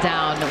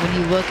letdown when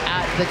you look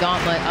at the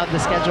gauntlet of the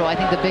schedule. I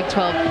think the Big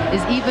 12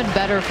 is even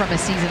better from a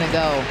season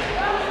ago.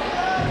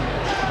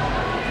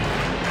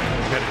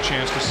 We had a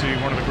chance to see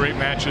one of the great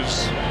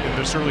matches in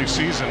this early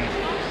season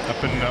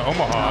up in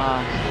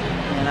Omaha.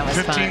 Man, that was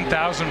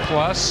 15,000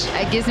 plus.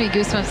 It gives me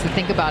goosebumps to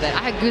think about it.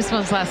 I had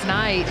goosebumps last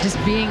night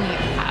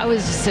I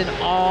was just in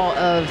awe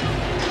of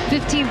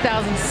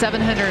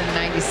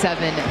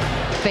 15,797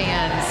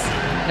 fans.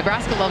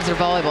 Nebraska loves their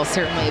volleyball,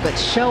 certainly, but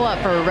show up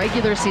for a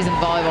regular season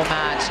volleyball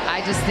match. I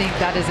just think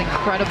that is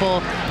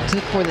incredible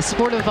for the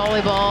sport of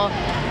volleyball.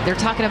 They're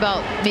talking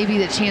about maybe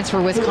the chance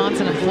for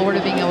Wisconsin and Florida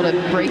being able to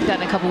break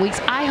that in a couple weeks.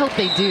 I hope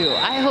they do.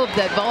 I hope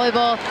that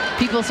volleyball,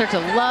 people start to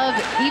love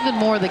even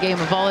more the game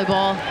of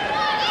volleyball.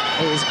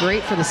 It was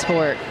great for the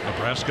sport.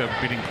 Nebraska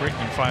beating Creighton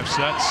in 5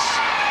 sets.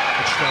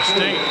 Wichita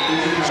State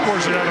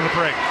scores it out of the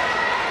break.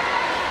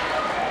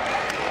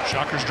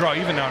 Shockers draw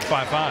even now at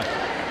 5-5.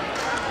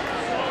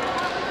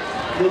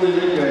 Lily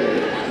Ridgway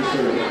to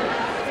serve.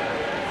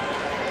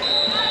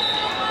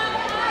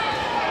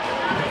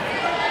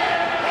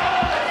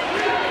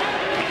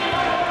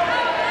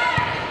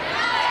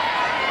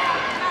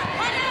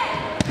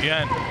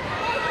 Again.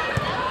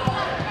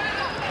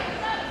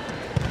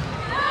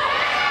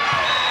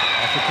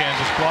 Off the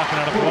Kansas blocking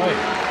out of play.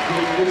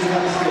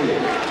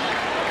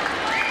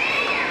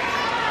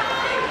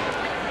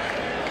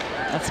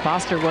 That's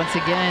Foster once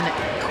again,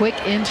 quick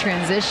in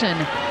transition.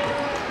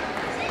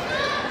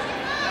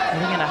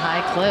 Moving at a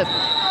high clip.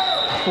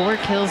 4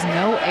 kills,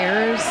 no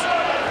errors.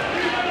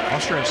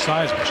 Foster has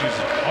size, but she's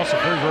also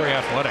very, very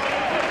athletic.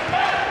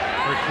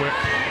 Very quick.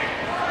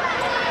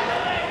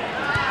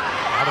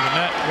 Out of the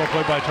net, well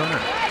played by Turner.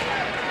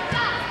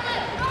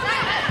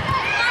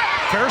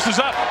 Ferris is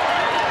up.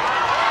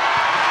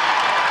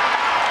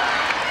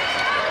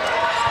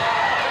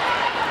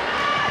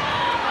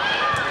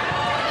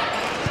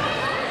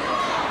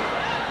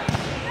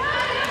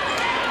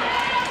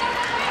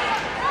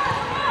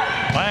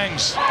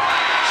 Langs,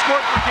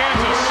 scored for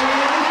Kansas.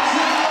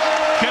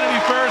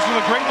 Kennedy Ferris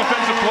with a great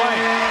defensive play.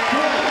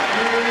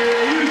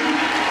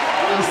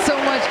 So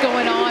much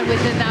going on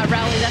within that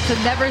rally. That's a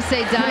never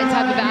say die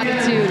type of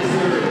attitude.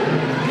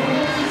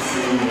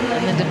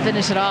 And then to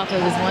finish it off,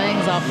 it was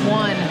Langs off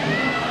 1.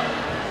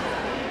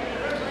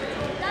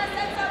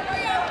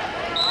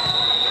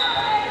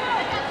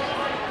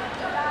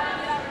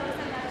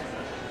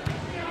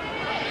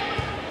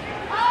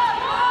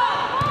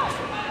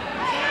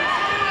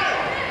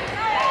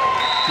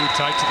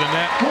 Tight to the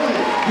net.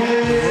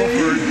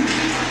 Wilford.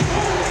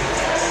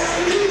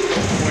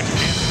 Point to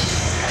Kansas.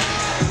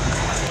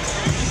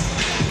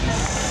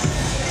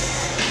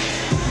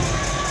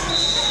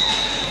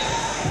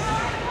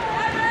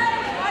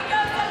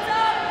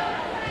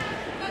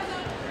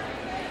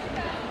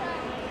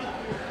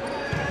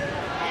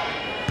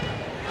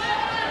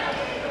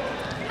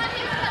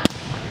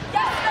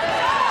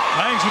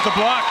 Langs with the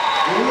block.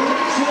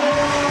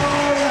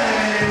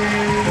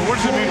 Well, what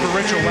does it mean for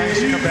Rachel Langs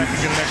to come back and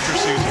get an extra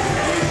season?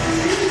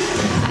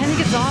 I think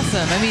it's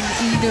awesome. I mean,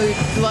 you know,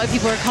 a lot of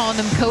people are calling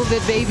them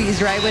COVID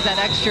babies, right, with that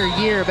extra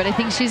year, but I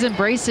think she's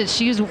embraced it.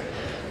 She's,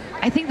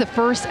 I think, the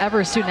first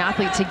ever student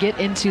athlete to get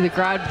into the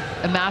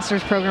a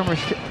master's program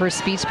for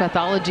speech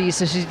pathology.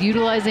 So she's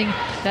utilizing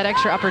that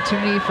extra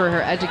opportunity for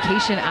her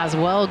education as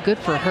well. Good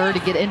for her to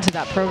get into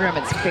that program.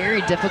 It's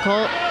very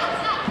difficult.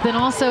 But then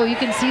also you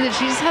can see that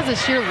she just has a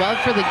sheer love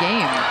for the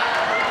game.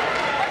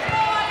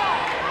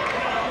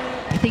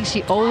 I think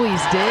she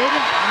always did.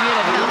 And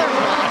yet another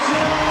block.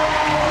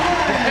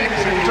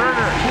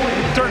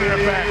 Turner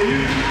it back.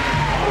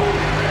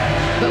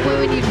 But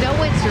when you know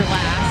it's your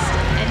last,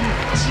 and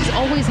she's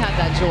always had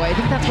that joy. I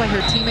think that's why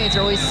her teammates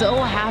are always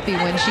so happy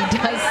when she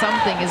does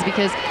something, is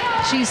because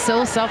she's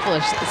so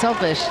selfless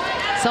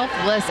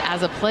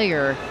as a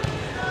player.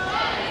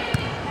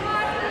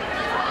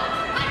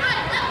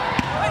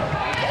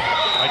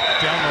 Right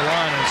down the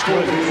line, and it's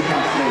good.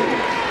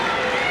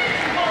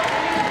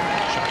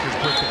 Shockers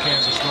break the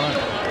Kansas run.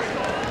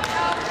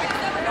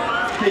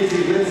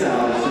 Casey Litzau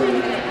to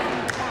serve.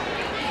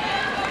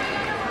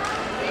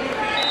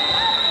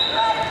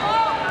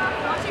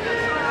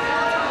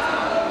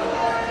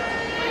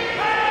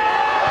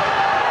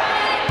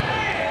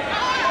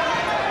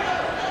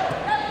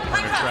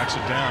 Tracks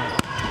it down.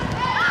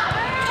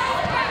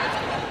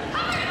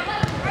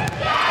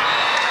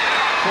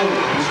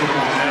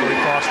 Natalie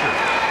Foster.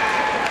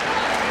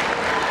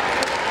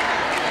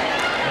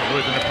 I've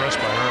really been impressed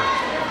by her.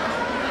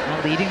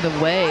 Well, leading the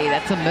way.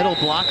 That's a middle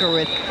blocker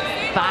with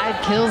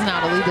 5 kills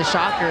now to lead the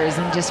Shockers,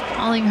 and just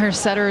following her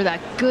setter,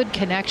 that good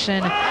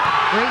connection.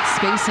 Great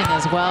spacing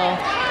as well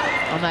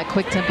on that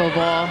quick tempo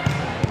ball.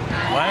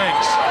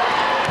 Langs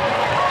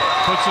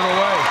puts it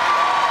away.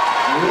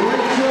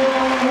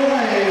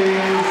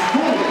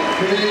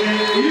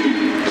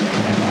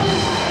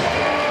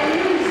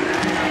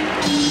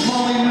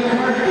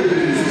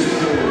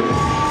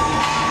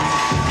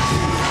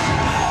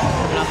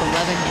 Coming off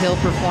 11-kill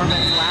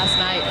performance last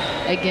night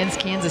against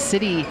Kansas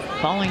City,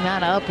 following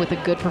that up with a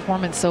good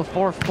performance so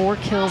far, 4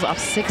 kills off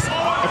 6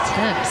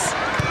 attempts.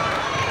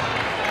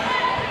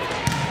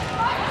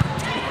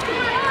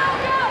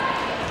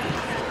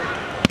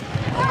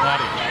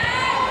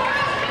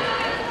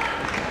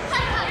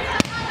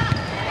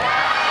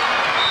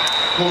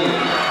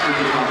 Rolling.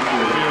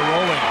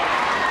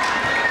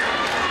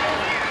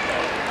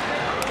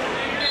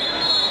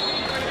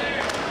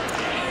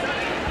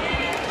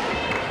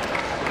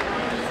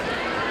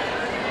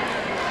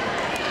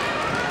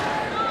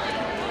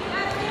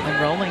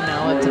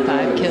 to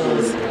 5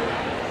 kills.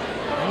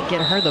 Might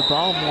get her the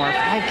ball more.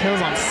 5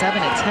 kills on 7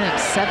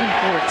 attempts, 7-14.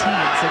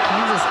 So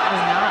Kansas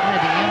has not had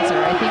the answer.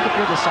 I think if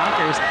you're the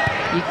Shockers,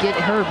 you get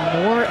her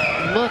more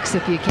looks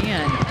if you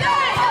can.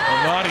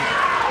 Alnati.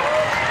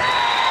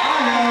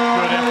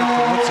 Good effort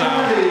from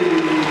Woodside.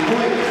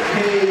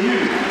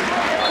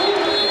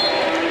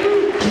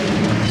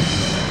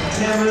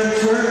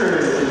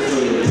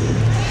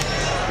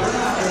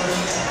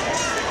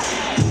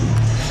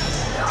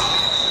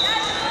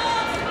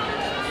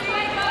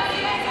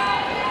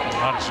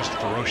 Alnati's just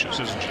ferocious,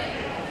 isn't she?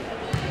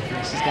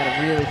 She's got a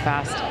really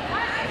fast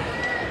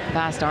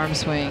arm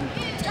swing.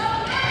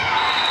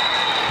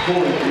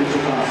 And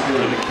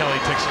Kelly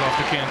takes it off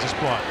the Kansas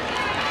block.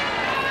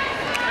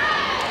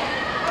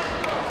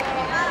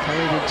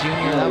 Kelly the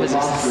junior, that was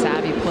just a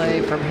savvy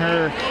play from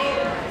her.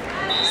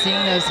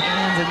 Seeing those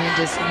hands and then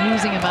just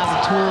using them as a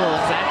tool,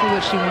 exactly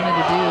what she wanted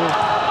to do.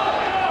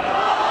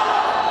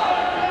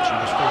 She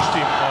was first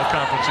team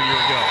all-conference a year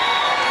ago.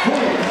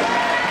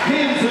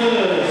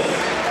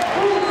 Kansas!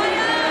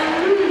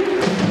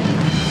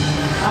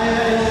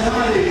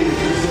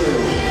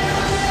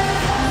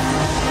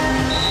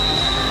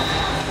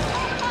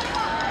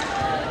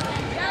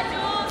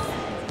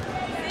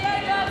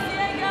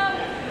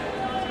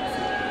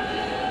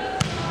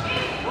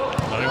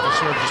 Letting the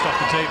serve just off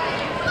the tape.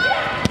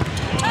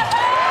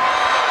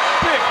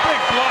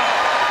 Big block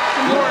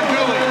from Lauren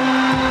Dooley.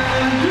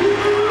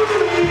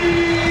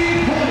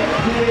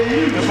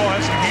 That ball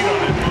has some heat on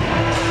it.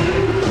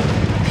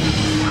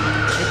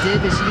 It did,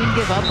 but she didn't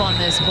give up on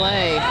this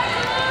play.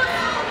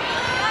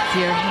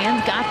 See, her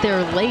hands got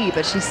there late,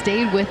 but she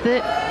stayed with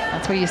it.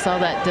 That's where you saw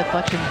that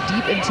deflection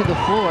deep into the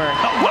floor.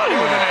 Alnati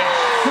with an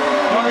ace.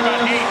 Talk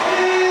about heat.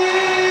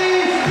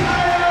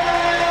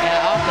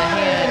 Yeah, off the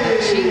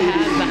hand. She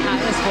has the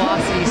highest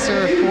velocity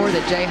serve for the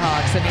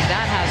Jayhawks. I mean,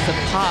 that has some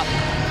pop.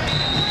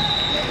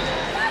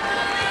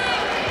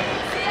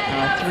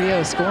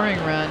 3-0 scoring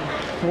run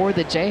for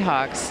the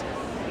Jayhawks.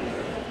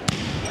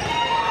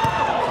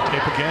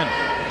 Tape again.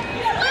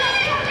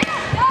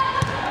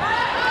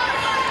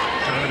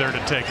 Turner there to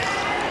take it.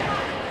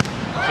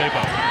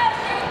 Sabo.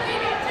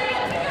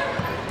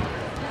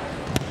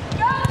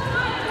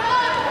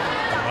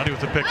 Alnati with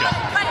the pickup.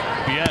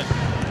 Bien.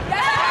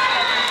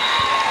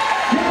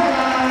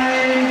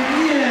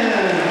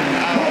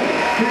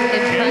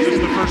 Kansas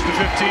the first to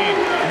 15.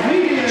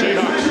 The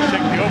Jayhawks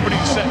take the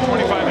opening set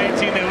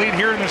 25-18. They lead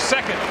here in the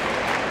second.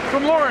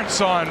 From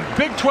Lawrence on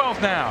Big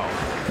 12 now.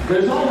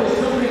 There's always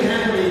something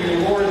happening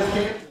in Lawrence,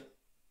 Kansas.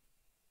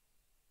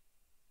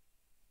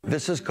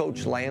 This is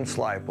Coach Lance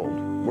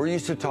Leipold. We're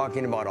used to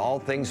talking about all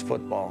things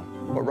football,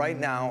 but right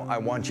now I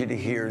want you to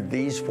hear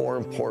these 4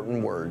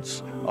 important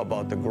words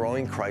about the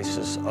growing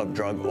crisis of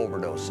drug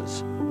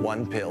overdoses.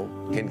 One pill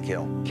can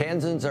kill.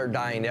 Kansans are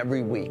dying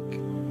every week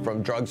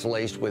from drugs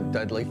laced with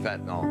deadly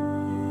fentanyl.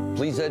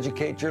 Please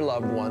educate your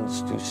loved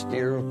ones to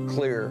steer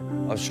clear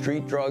of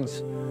street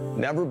drugs,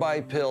 never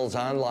buy pills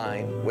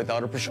online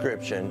without a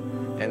prescription,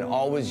 and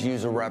always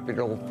use a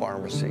reputable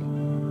pharmacy.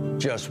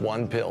 Just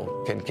one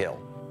pill can kill.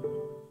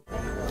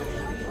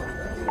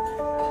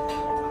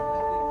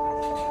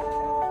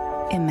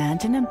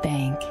 Imagine a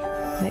bank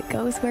that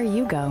goes where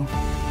you go,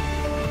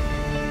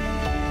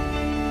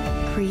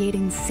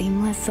 creating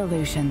seamless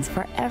solutions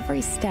for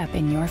every step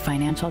in your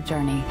financial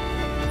journey,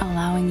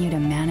 allowing you to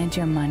manage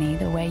your money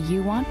the way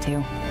you want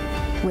to,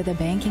 with a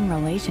banking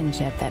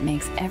relationship that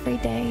makes every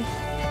day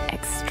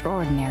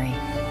extraordinary.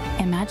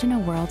 Imagine a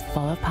world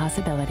full of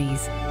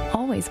possibilities,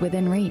 always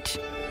within reach.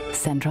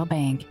 Central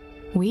Bank.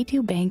 We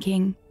do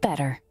banking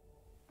better.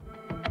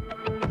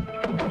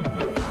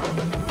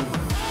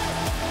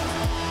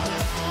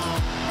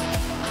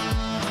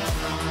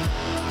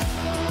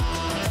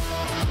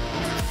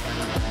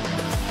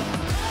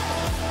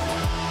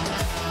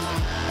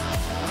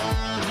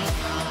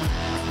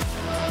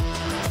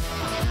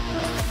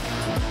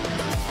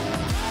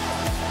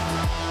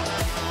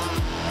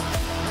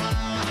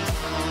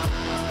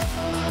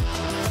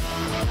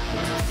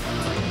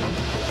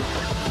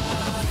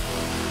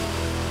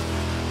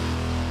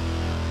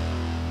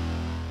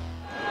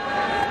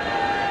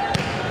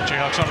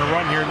 On the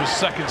run here in the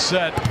second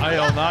set.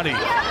 Alnati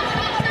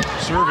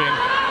serving.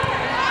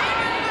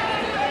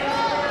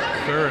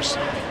 Ferris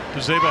to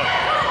Zabo.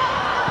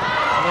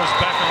 Almost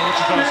back on the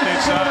Wichita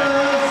State side.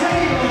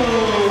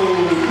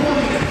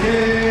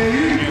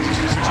 Kansas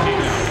to 16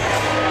 now.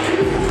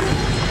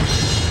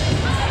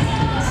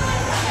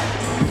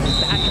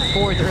 Back and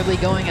forth early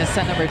going as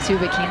set number 2,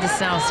 but Kansas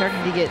now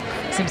starting to get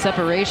some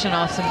separation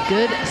off some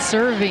good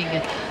serving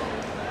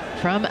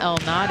from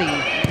Alnati.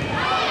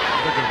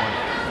 Another good one.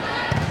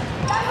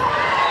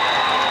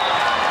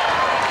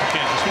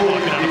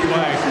 Blocking out of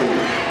play.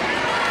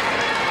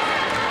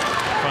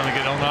 Finally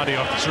get Alnati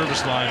off the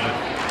service line, but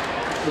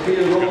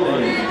Sophia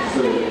rolling.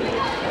 Sophia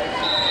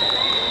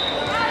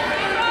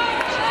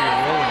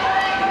rolling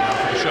now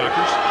for the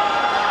Shockers.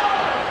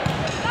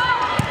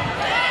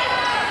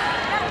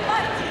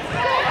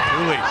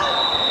 Dooley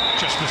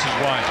just misses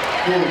wide.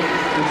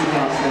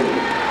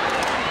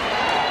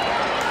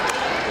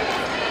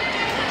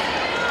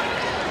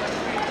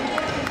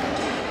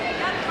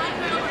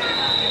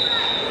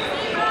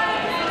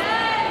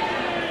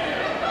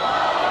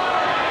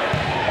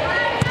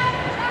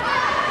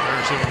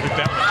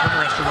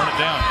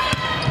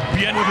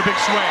 with a big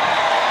swing.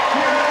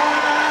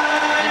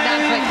 And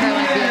that's why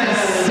Caroline Bean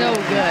is so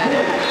good.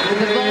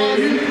 The balls,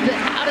 the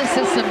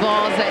out-of-system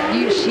balls that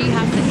she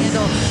has to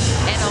handle,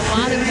 and a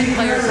lot of good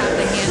players have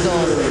to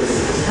handle.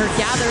 Her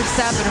gather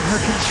step and her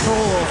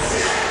control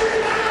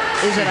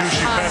is at a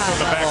high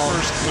level.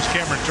 First was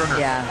Cameron Turner,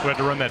 who had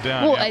to run that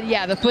down. Well,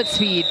 yeah, the foot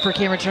speed for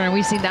Cameron Turner.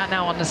 We've seen that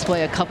now on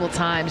display a couple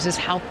times, just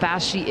how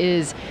fast she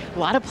is. A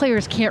lot of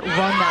players can't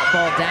run that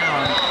ball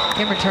down.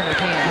 Cameron Turner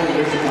can.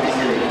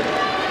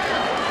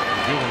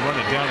 Be able to run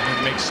it down and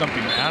then make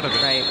something out of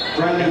it. Right.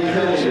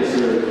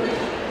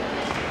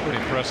 Pretty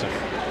impressive.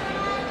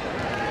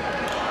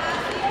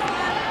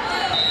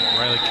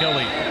 Riley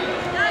Kelly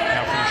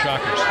now for the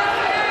Shockers.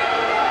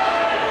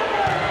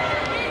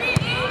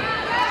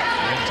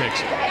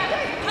 Takes it.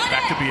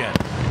 Back to Bien.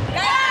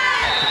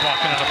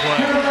 Walking out of play.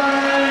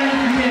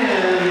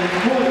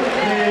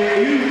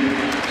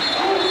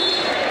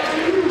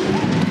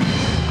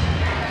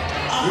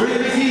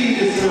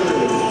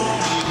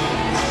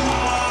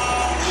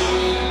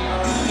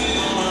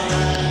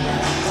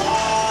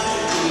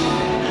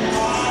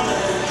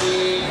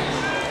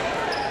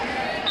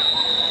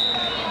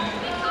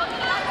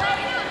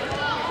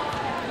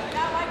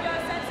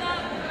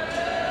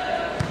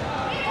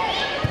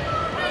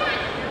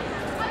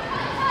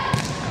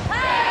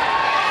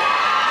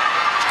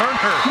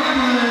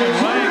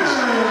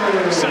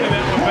 Sending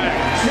that one back.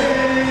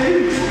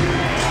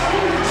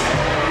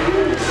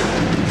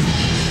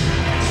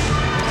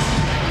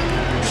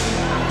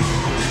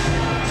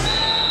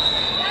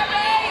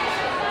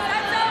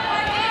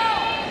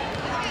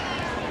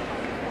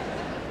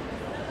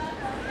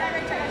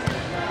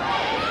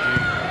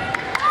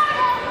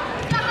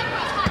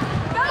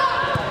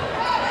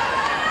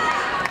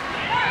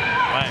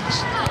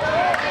 Thanks.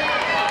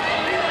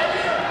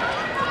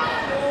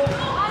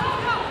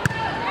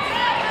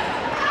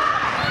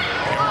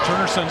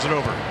 Turner sends it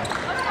over.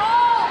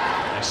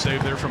 Nice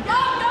save there from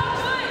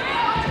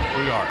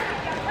Bouillard.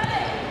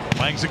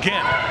 Langs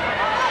again.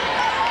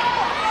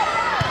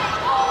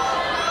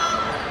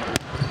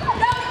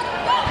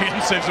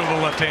 Bien saves over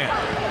the left hand.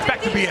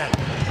 Back to Bien. So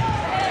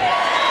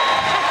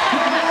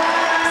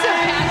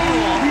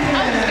casual.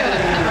 I'll just go ahead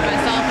and cover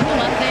myself with the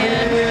left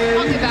hand.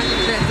 I'll get back in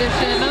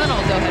transition, and then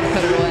I'll go ahead and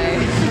put it away.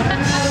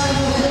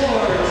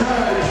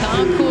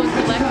 Calm, cool, and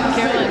collected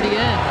Caroline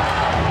Bien.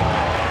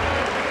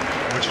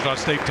 Wichita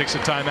State takes a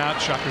timeout.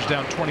 Shockers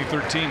down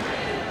 20-13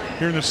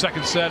 here in the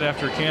second set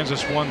after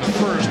Kansas won the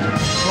first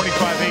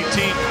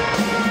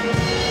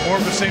 25-18. More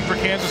of the same for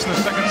Kansas in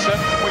the second set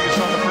from what you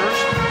saw in the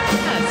first.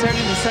 Yeah, it's starting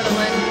to settle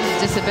in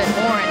just a bit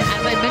more. And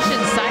as I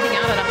mentioned, siding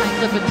out at a high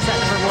clip in set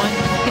number one,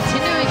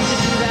 continuing to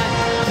do that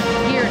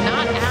here.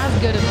 Not as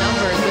good of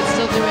numbers, but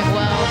still doing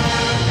well.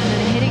 And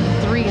then hitting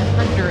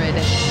 300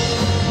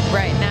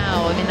 right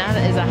now. I mean, that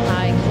is a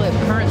high clip.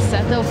 Current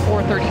set, though,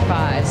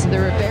 435. So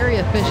they're very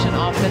efficient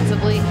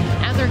offensively,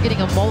 and they're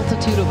getting a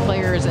multitude of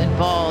players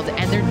involved,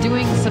 and they're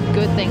doing some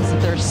good things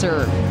with their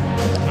serve.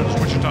 How does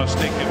Wichita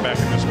State get back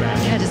in this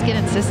match? Yeah, just get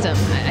in system.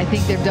 I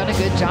think they've done a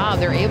good job.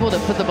 They're able to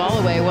put the ball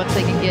away once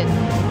they can get,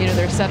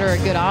 their setter a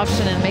good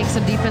option and make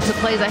some defensive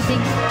plays. I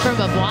think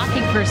from a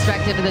blocking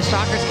perspective, the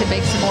Shockers can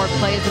make some more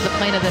plays at the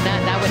plane of the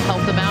net. That would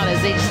help them out, as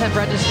they just have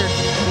registered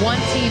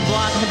one team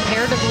block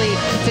comparatively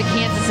to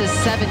Kansas's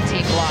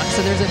 17 blocks.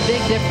 So there's a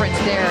big difference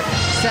there.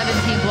 17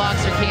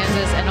 blocks for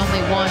Kansas and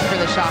only one for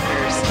the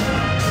Shockers.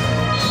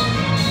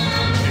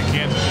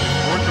 Kansas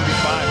at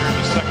 435 here in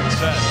the second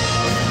set.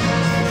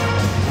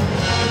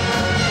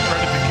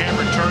 Credit to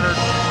Cameron Turner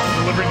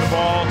delivering the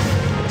ball.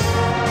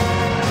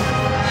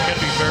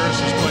 Kennedy Ferris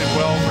has played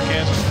well for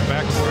Kansas in the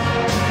backcourt.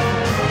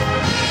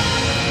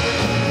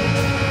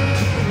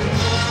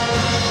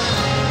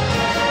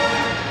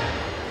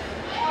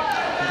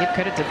 Give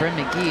credit to Bryn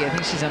McGee. I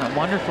think she's done a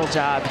wonderful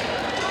job.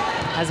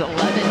 Has 11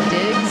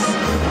 digs,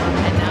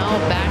 and now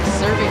back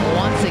serving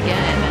once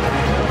again.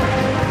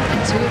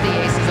 And 2 of the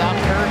aces off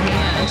her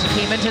hand. She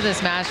came into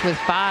this match with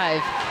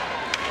 5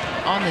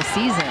 on the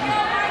season.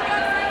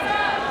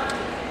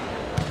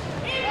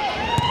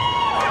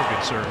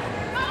 Good serve.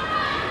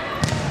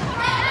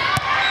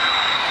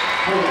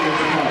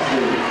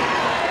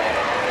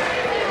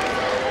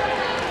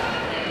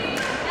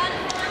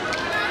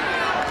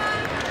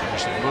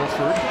 Anderson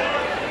Wilford.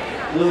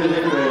 Ends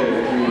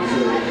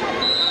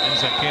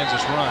that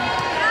Kansas run.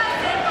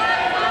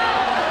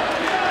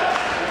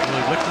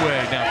 Really licked away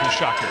now for the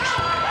Shockers.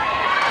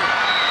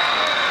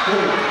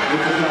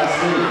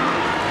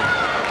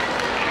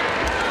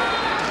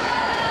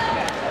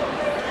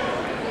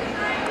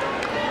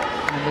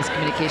 And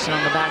miscommunication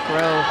on the back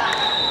row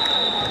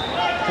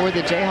for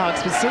the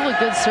Jayhawks, but still a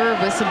good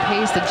serve with some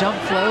pace. The jump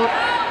float.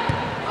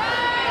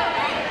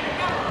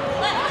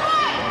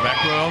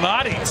 Back row,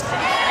 Nadi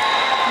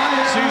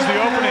sees the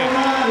opening.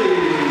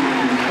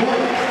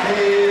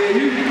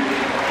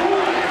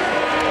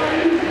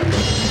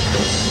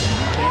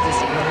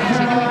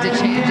 Continuing to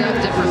change up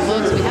different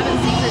looks. We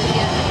haven't seen this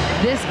yet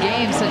this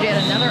game, so she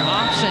had another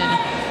option.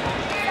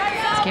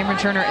 Cameron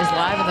Turner is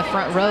live in the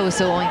front row,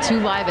 so only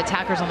 2 live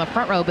attackers on the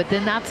front row, but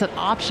then that's an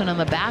option on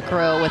the back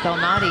row with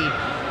Elnady.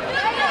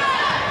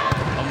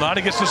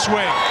 Elnady gets the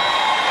swing.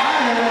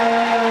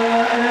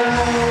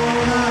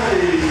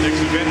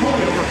 Takes advantage of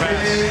the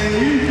overpass.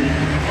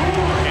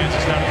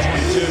 Kansas down to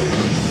 22.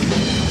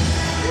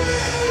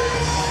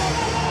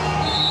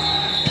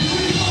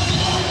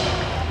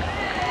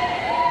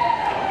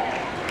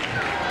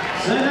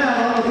 Sent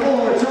out on the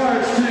floor,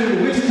 charge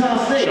to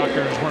Wichita State.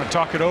 Shockers want to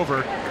talk it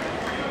over.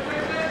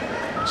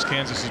 As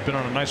Kansas has been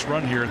on a nice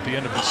run here at the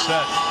end of the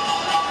set.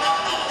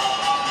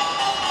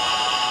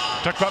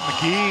 Talked about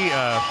McGee.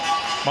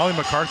 Molly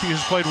McCarthy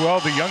has played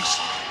well. The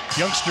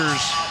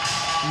youngsters,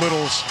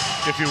 littles,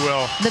 if you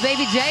will. The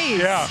Baby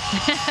Jays. Yeah.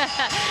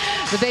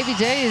 The Baby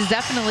Jays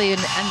definitely.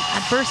 And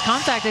at first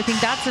contact, I think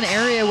that's an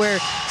area where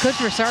Coach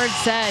Broussard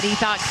said he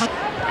thought.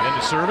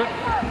 And to serve it.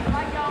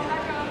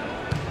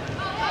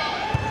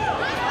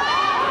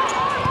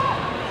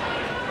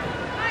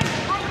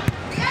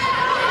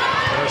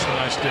 There's a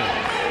nice dip.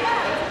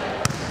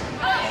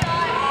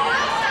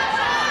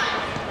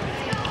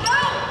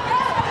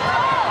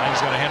 He's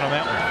got a hand on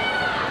that one.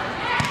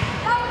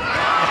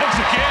 Thanks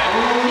again.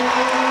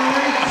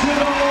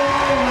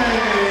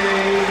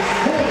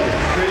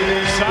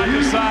 Side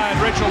to side,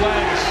 Rachel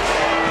Langs.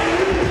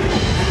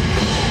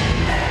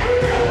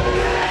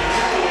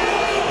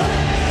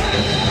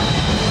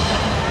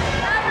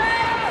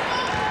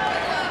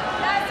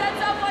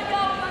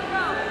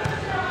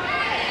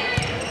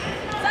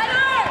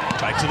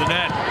 Tight to the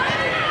net.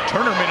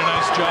 Turner made a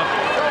nice job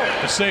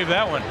to save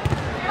that one.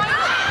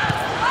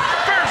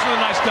 Bears with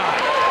a nice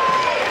dive.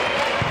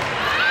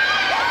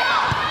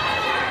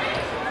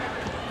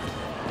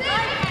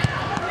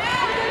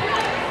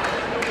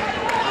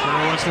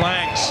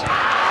 Langs.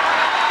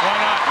 Why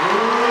not?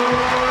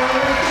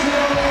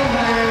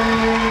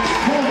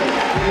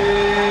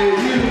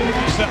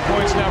 Set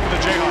points now for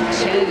the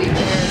Jayhawks. Kennedy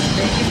Bears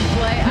making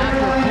play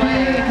after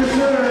play.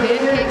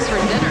 Pancakes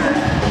for dinner.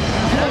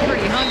 I'm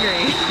pretty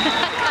hungry.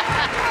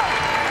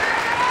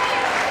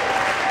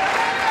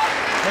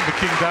 Have the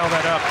King dial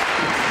that up.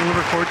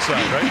 Deliver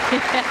courtside, right?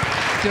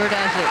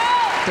 DoorDash it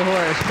to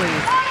Horace,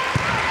 please.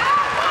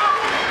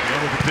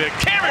 Again with the big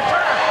Cameron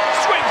Turner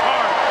swings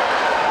hard.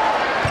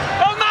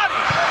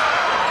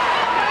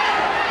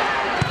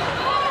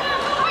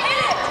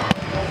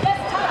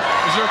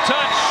 Is there a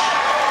touch?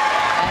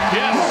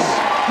 Yes.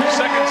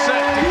 Second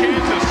set to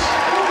Kansas.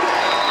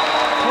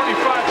 25-15.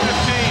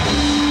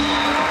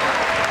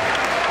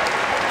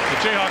 The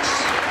Jayhawks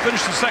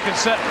finish the second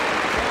set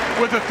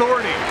with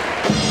authority.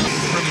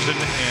 Crimson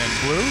and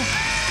blue.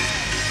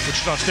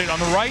 Wichita State on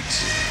the right.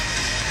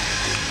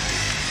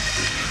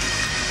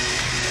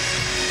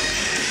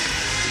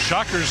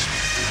 Shockers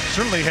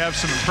certainly have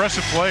some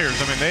impressive players.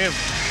 I mean,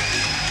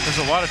 there's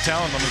a lot of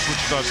talent on this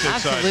Wichita State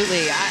side.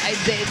 Absolutely. I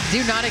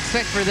do not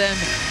expect for them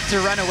to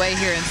run away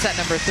here in set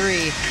number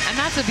 3. And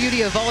that's the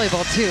beauty of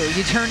volleyball, too.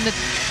 You turn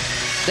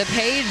the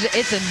page,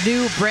 it's a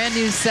brand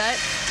new set.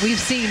 We've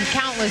seen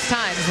countless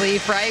times,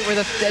 Leaf, right, where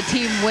the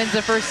team wins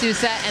the first 2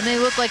 sets, and they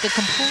look like a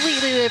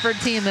completely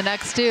different team the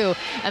next 2.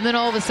 And then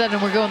all of a sudden,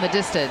 we're going the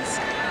distance.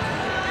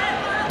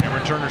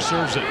 Cameron Turner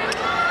serves it.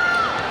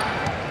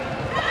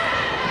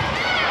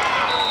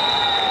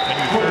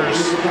 And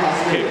Bears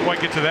can't quite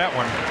get to that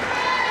one.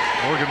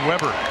 Morgan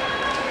Weber.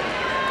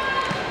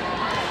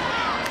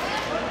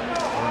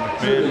 Lauren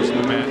McMahon was in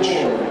the match.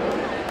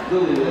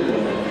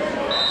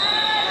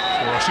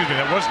 Well, excuse me,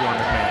 that was Lauren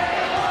McMahon.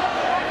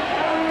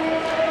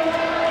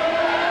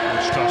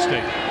 Wichita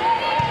State.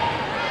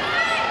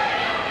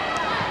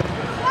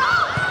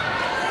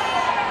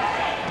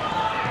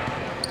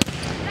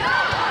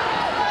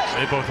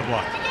 They both have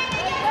blocked.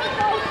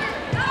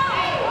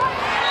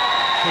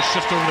 Push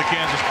just over the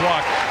Kansas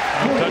block.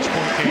 No touch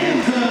point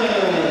KU.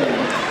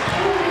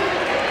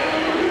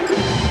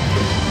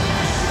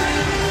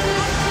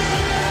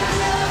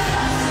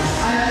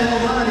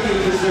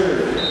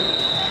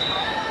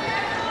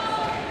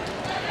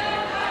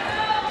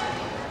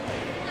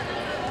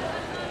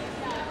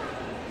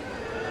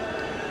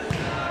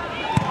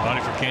 Body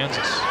for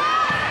Kansas.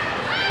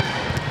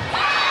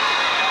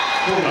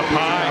 Up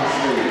high,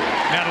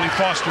 Natalie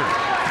Foster.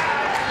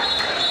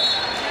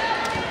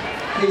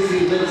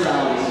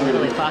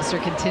 Natalie Foster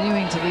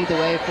continuing to lead the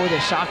way for the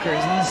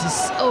Shockers, and this is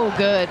so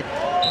good.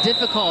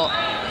 Difficult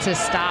to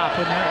stop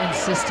when they're in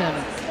system.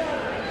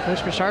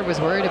 Coach Broussard was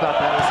worried about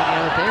that. He said, you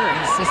know, if they're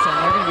in system,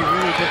 they're going to be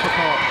really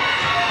difficult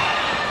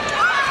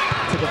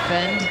to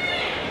defend.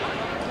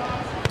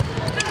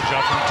 Good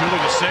job from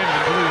Dooley to save it,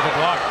 and Dooley with a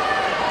block.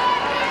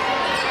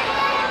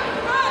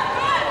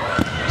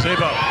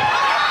 Sabo.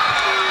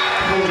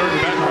 Turned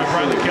back by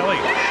Riley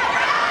Kelly.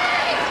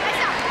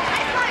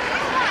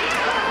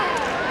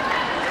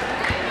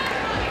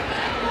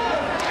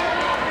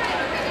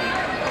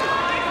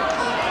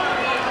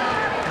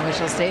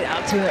 Wichita State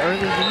out to an early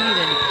lead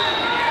and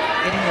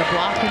getting the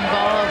block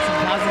involved, some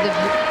positive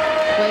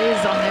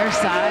plays on their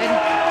side.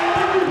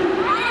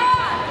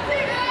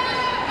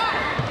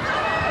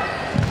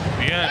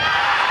 The end.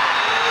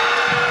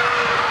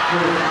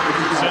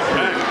 sent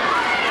back.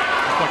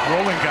 Looked like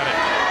Rowling got it.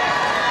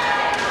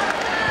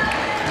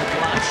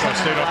 Wichita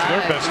State off to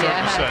their best start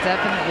in the set.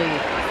 Definitely.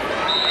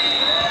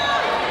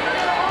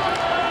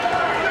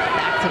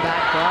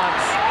 Back-to-back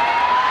blocks.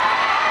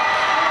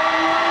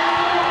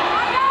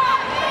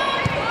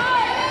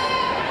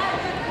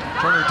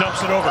 Turner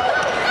dumps it over.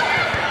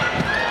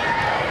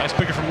 Nice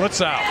picker from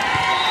Litzau.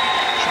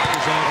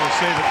 Shockers unable to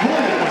save it.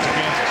 Points to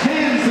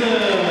Kansas.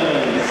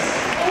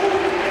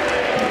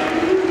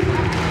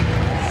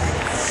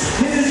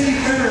 Kennedy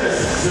Ferris,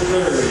 the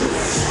third.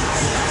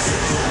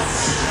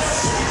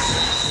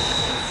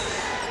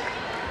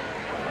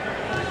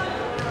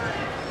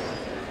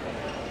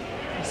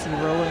 You see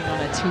Rowling on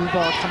a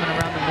 2-ball coming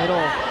around the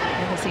middle.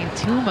 Haven't seen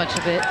too much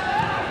of it.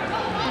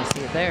 You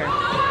see it there.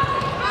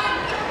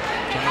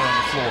 Turner on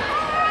the floor.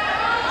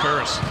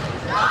 Ferris.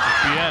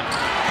 Bien.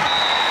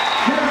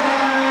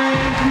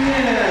 Caroline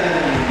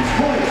Bien.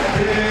 Point.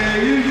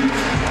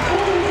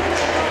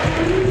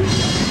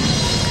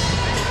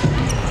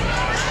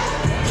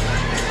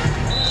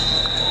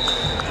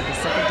 The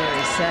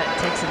secondary set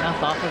takes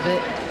enough off of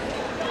it.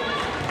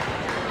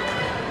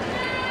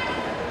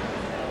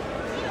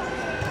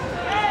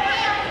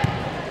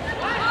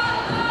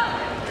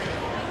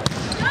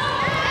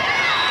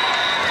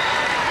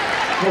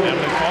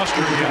 Emily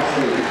Foster again.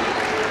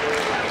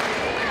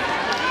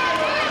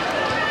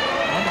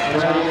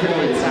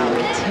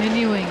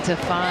 Continuing to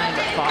find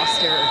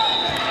Foster.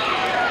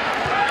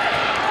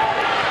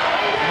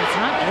 And it's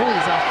not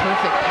always off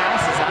perfect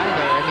passes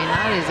either. I mean,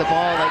 that is a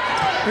ball like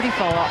pretty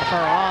far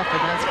off,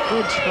 and that's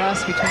good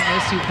trust between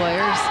those two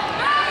players.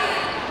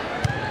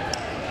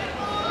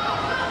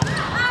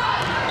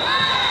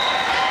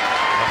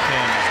 Left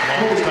hand is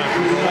long this time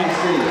for Rowling.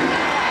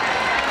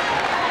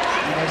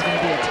 And there's going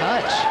to be a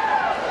touch.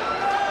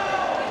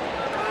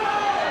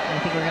 I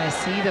think we're going to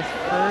see the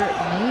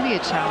maybe a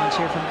challenge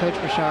here from Coach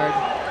Bouchard.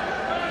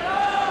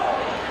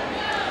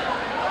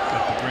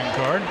 Got the green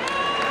card.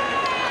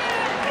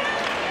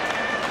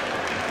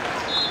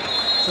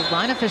 So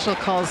line official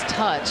calls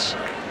touch.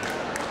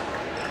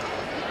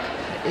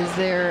 Is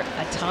there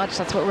a touch?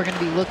 That's what we're going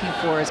to be looking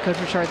for, as Coach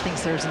Bouchard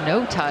thinks there's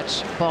no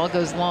touch. Ball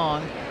goes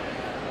long.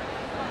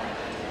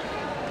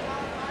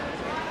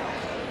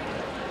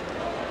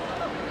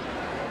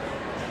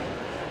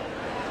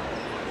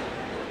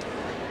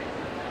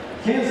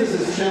 Kansas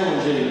is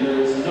challenging.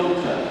 There is no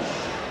touch.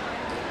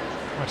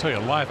 I'll tell you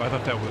live, I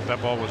thought that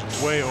ball was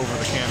way over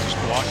the Kansas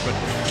block, but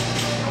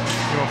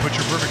you want to put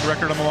your perfect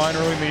record on the line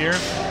early in the year?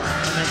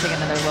 I'm going to take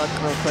another look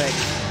real quick.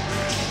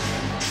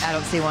 I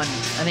don't see one.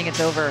 I think it's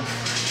over.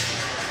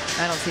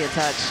 I don't see a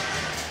touch.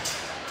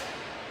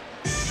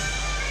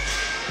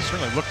 It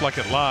certainly looked like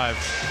it live.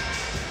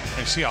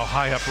 And see how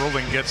high up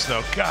Rowling gets,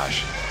 though.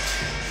 Gosh.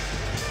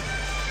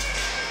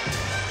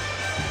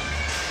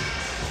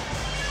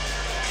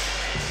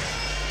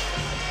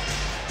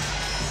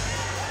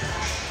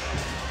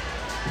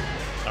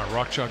 Our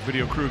Rock Chalk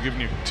video crew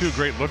giving you two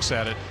great looks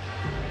at it.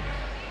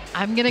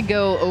 I'm going to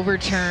go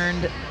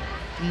overturned,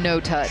 no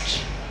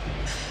touch.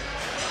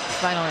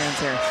 Final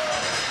answer.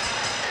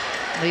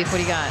 Leaf, what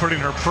do you got? Putting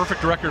her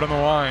perfect record on the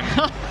line.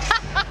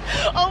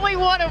 Only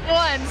one of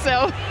one,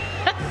 so.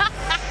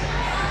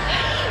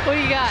 What do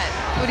you got?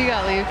 What do you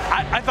got, Leaf?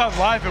 I thought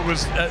live it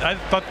was, I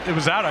thought it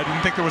was out. I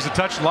didn't think there was a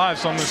touch live,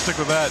 so I'm going to stick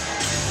with that.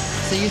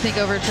 So you think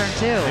overturned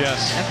too?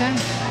 Yes. Okay.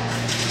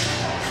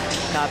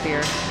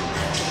 Copier.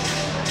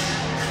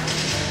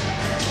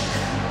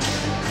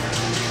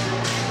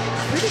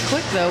 Pretty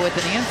quick, though, with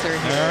an answer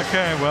here.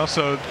 Okay, well,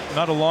 so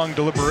not a long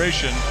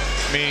deliberation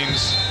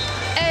means.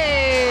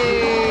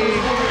 Hey!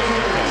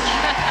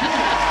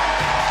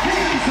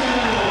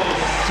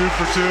 2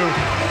 for 2.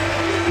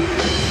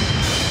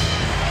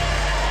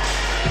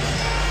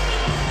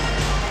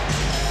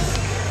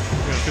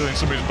 I got a feeling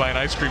somebody's buying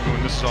ice cream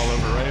when this is all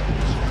over, right?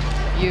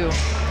 You.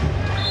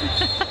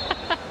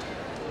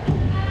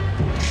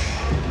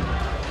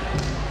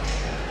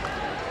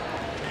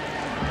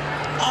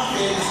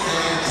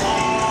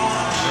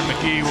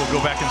 McGee will go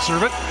back and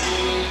serve it.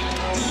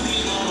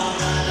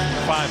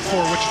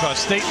 5-4 Wichita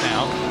State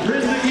now.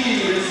 Chris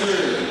McGee is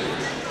third.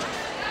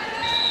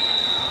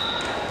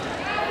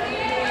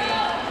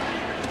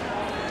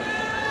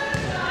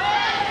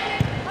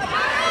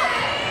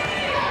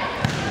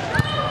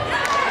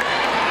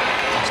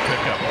 Nice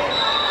pickup.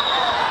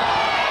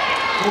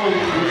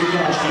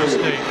 Wichita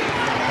State.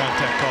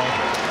 Contact call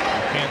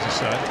on Kansas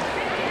side.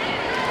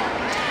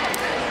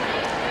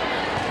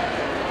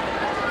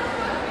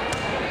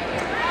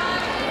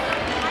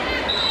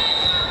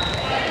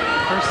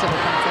 First civil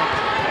contact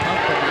of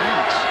the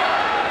match.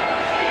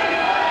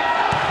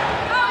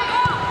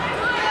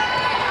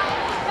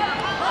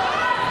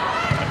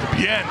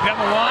 Bien, down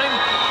the line.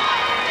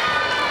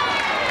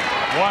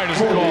 Wide is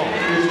the call.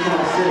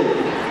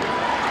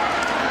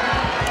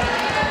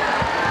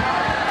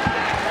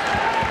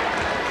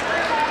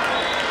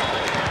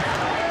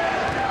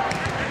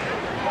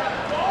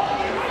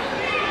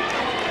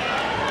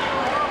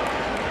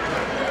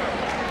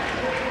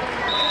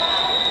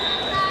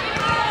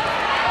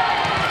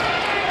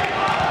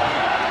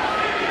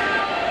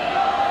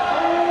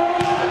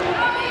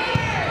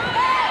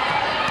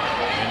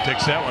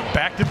 Takes that one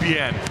back to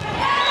Bien.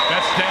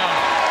 That's down.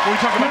 When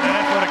we talk about an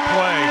athletic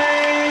play,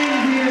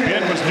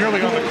 Bien was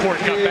nearly on the court,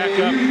 got back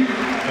up, and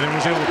then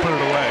was able to put it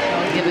away.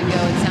 Oh, give and go.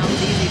 It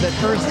sounds easy, but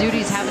first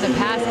duty's having to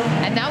pass,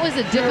 and that was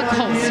a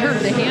difficult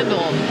serve to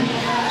handle.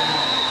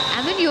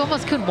 And then you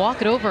almost couldn't walk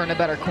it over in a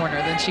better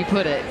corner than she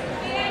put it.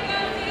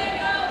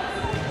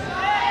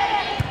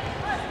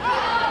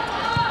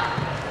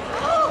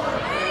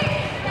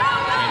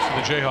 Chance for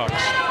the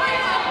Jayhawks.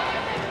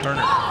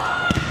 Turner.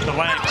 The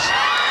Langs.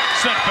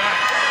 Sent back.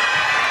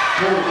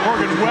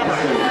 Morgan Weber.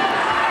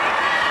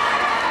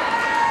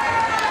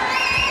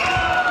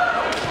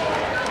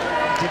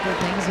 Different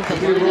things with the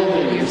lineup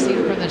that you're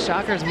seeing from the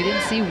Shockers. We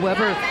didn't see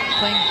Weber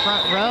playing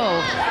front row.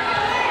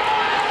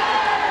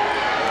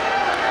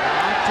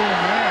 Locked in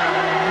there.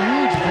 A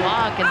huge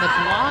block, and the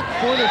block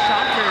for the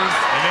Shockers.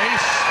 An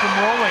ace from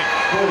Rolling.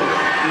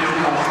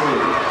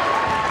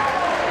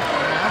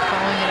 Now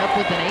following it up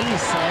with an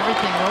ace, and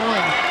everything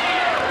rolling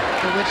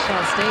for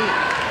Wichita State.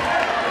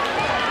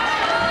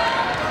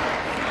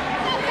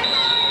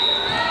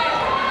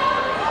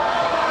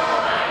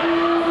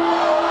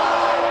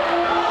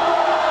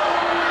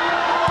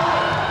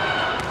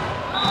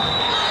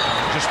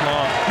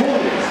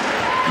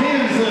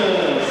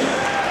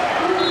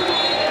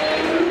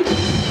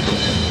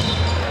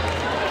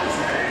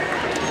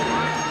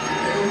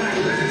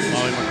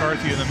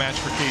 In the match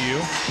for KU.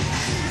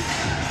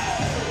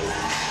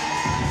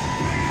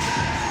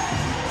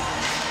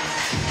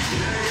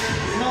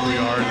 We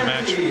are in the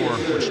match for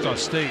Wichita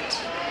State.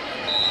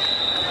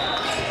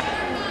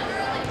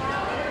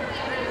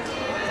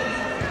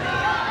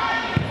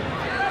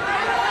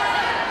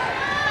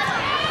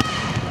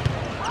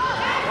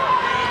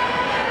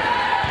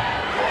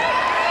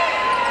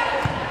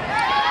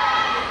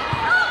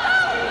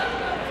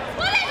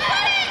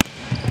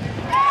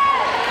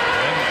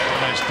 And a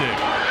nice dig.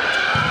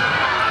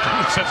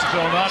 Sets it to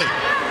Onati.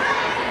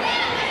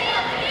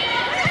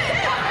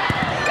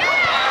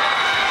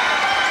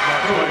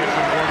 Smart play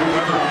from Morgan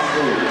Weber.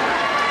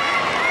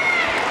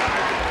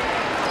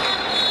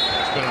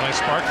 It's been a nice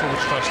spark for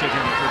Wichita State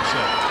here in the third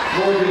set.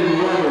 Morgan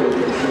Weber.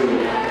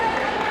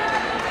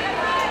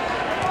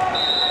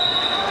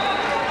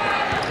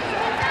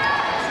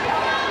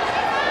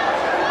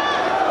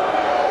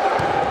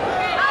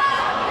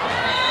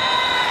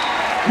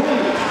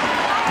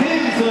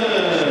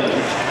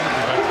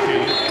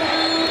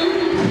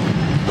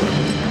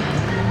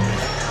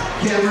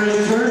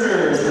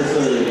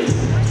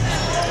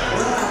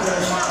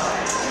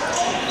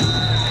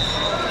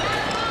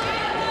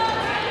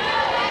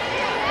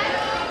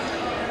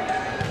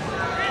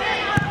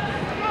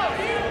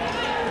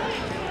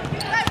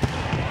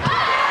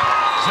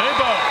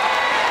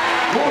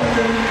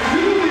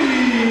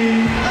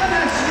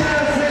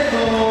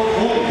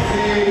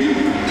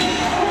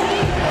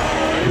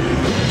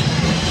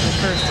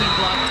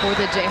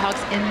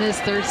 In this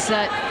third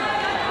set,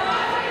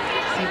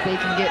 see if they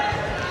can get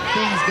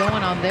things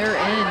going on their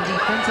end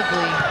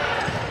defensively.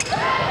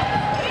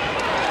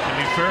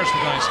 Andy Ferris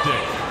with a nice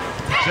dig.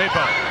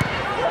 Zabo.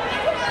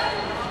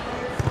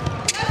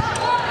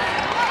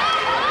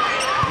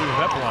 Ooh,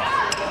 that block.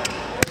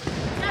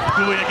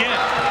 Dooley again.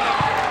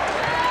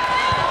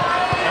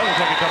 That looks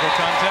like a double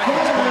contact.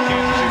 It's going to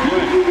Kansas City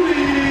play.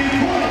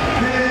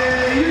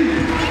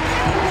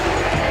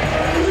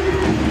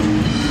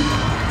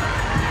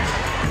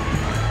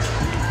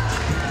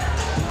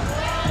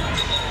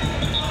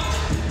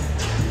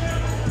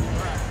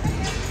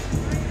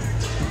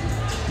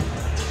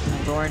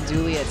 Lauren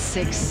Dooley at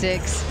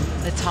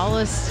 6'6", the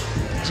tallest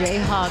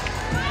Jayhawk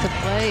to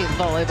play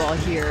volleyball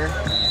here.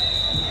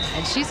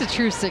 And she's a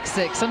true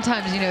 6'6".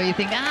 Sometimes, you know, you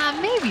think,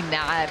 maybe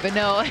not, but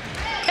no.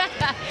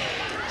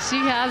 She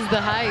has the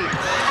height.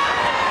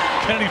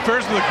 Kennedy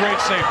Ferris with a great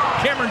save.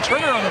 Cameron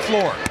Turner on the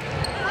floor.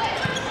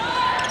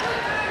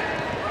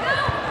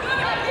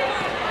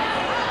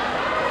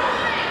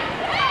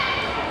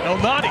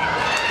 Elnady.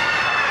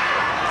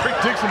 Great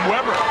dig from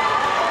Weber.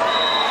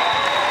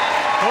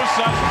 Both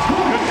sides with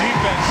good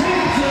defense.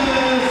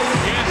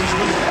 Kansas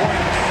with the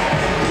point.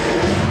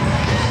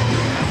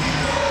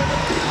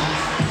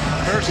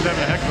 Ferris is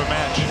having a heck of a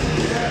match.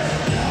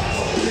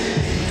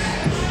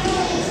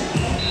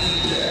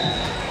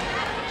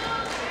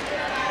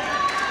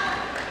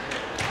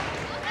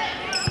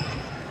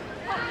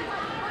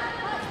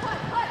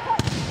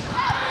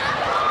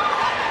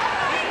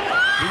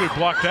 He would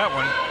block that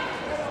one.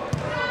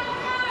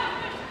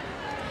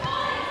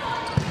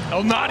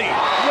 Elnady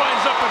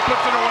winds up and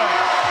puts it away.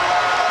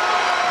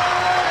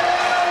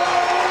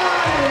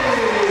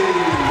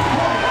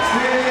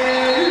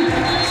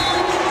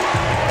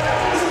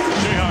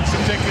 Jayhawks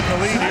have taken the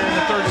lead here in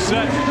the third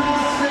set.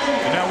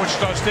 And now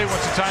Wichita State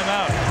wants a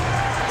timeout.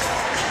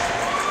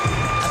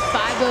 A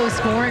 5-0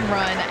 scoring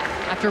run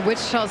after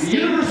Wichita State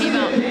came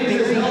out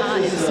very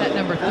hot in set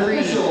number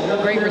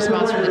 3. Great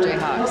response from the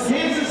Jayhawks.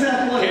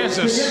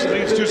 Kansas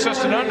leads 2 sets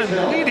to none and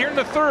the lead here in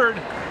the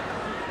third.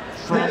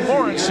 From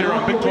Lawrence here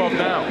on Big 12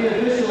 Now.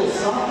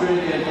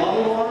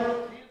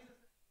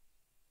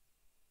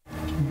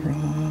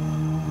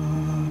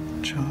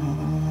 Rob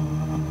John.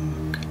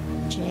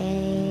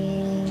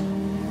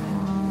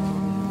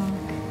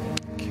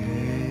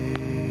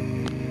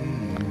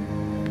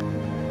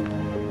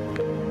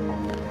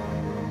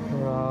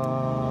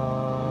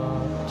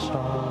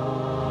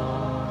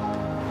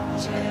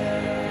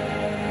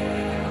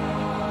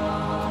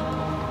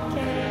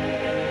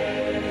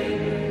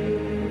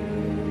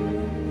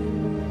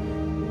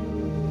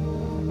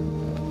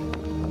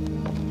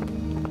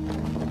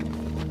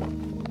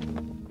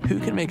 Who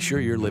can make sure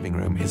your living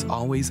room is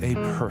always a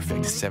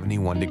perfect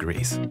 71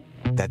 degrees?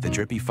 That the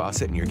drippy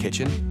faucet in your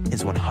kitchen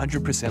is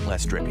 100%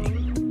 less drippy?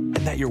 And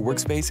that your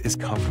workspace is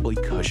comfortably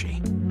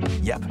cushy?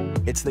 Yep,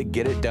 it's the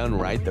get it done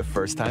right the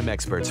first time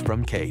experts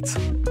from Kate's.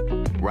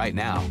 Right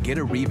now, get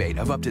a rebate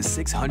of up to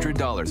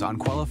 $600 on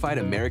qualified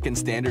American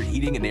Standard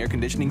heating and air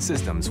conditioning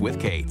systems with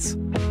Kate's.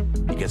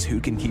 Because who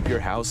can keep your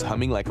house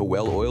humming like a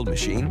well-oiled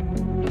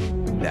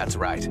machine? That's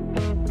right,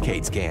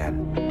 Kate's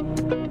can.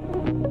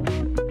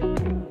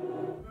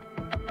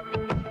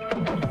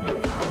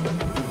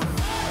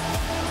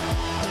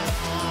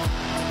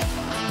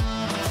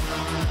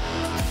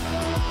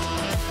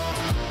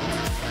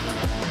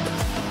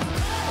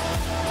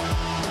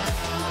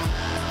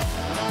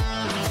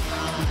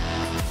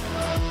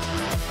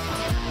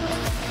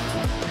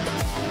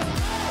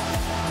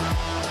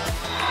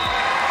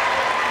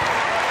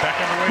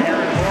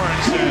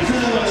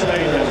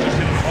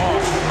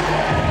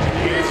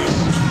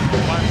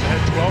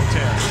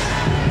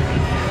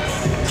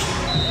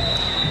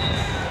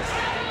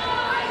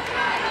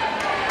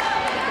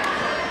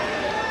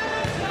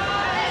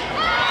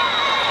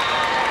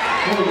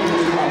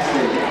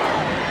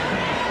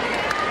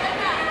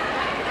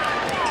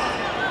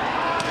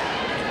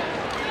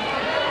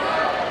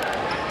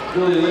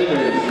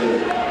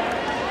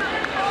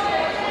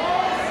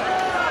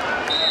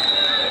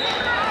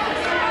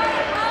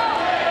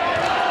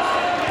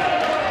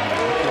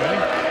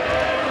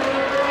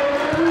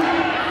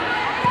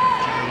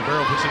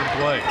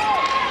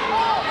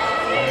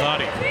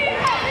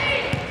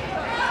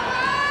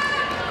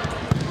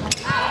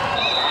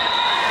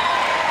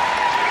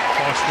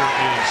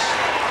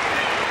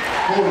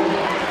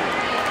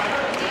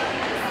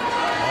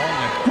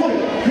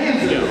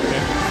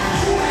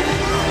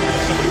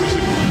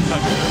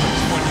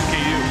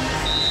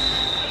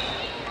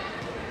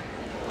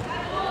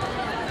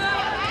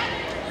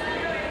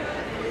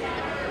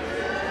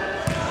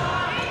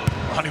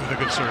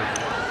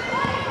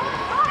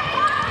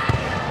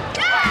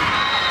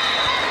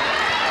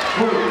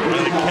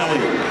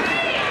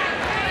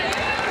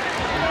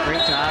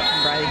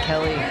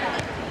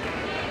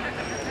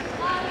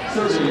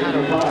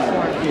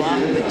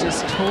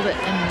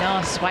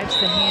 Swipes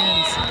the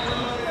hands.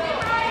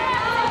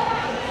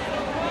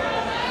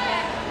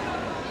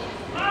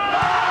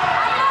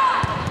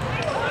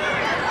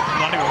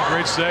 Lonnie with a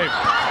great save.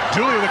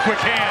 Julie with the quick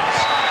hands.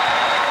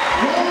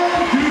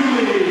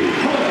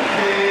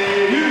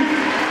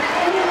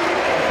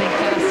 I think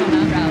fast on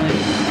that rally.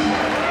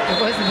 It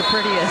wasn't the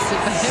prettiest,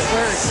 but it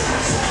worked.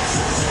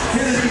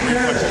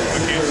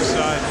 The Kansas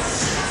side.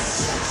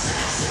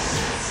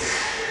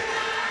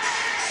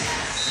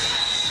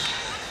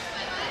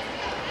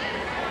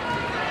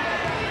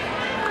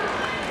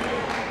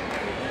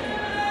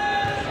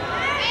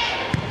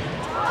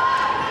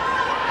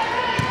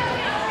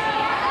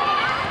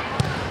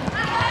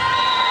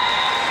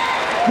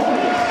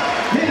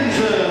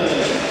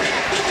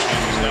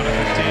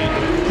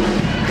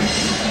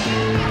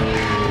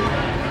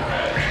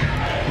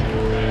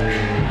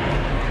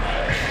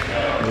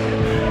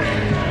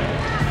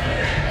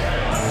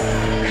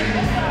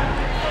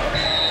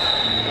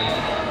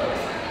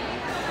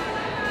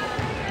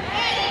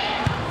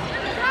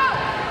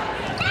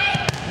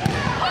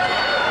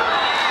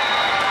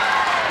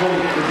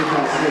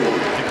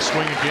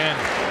 Swing again.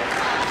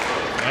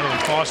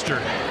 Natalie Foster.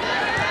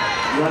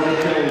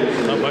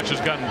 Not much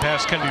has gotten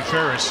past Kendi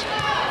Ferris.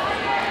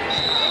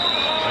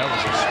 That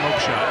was a smoke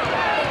shot.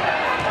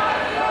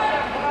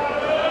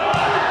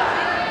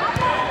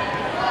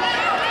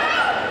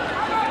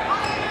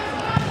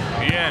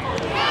 Bien.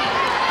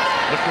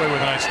 Look away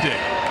with a nice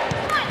dig.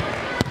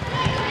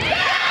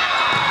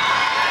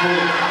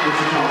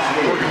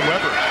 Morgan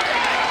Weber.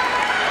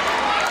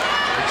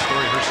 Good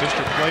story. Her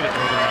sister played at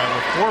Northern Iowa.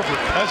 4 of her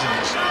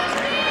cousins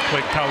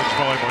played college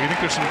volleyball. You think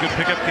there's some good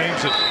pickup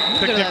games at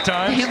picnic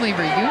times? Family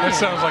reunion. That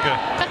sounds like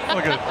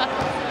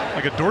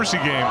a Dorsey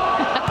game.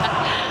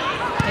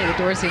 Hey, the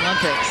Dorsey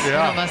Olympics. Yeah.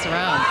 We don't mess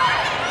around.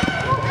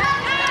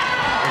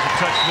 There's a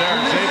touch there.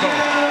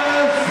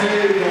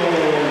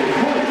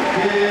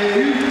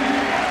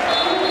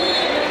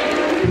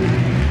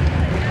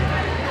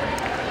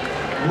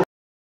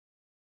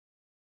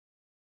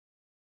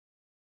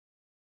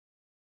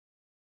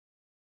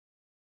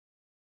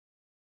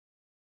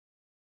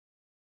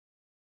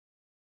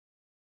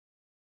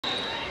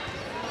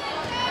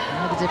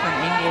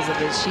 Different angles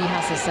of it. She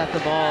has to set the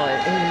ball.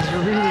 It is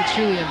really,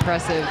 truly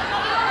impressive.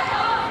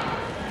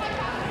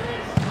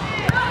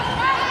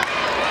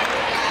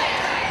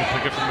 Good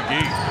pick up from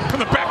McGee.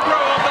 From the back row,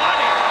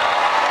 Aldani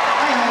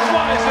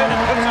flies in and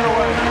puts it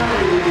away.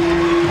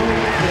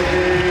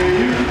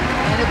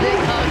 And a big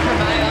hug for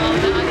Maya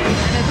Aldani.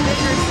 And a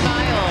bigger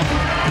smile.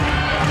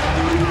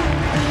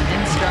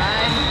 In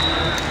stride.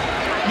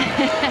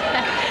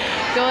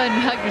 Go ahead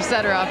and hug your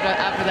setter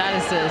after that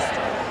assist.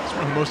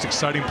 One of the most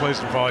exciting plays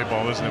in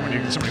volleyball, isn't it, when you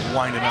get somebody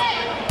winding up?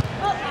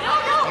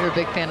 You're a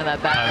big fan of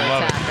that back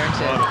attack, aren't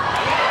you?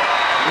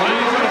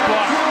 Langs in a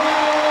block.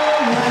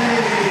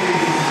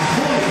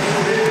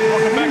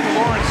 Welcome back to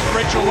Lawrence,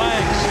 Rachel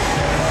Langs.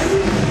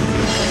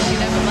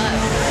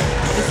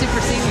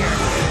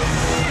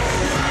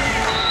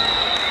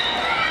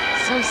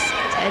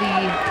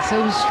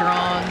 so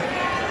strong.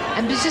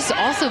 And just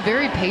also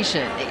very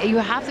patient.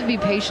 You have to be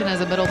patient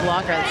as a middle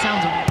blocker. It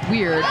sounds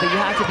weird, but you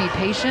have to be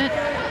patient,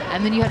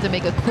 and then you have to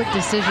make a quick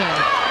decision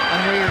on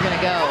where you're going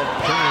to go.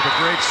 Turner with a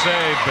great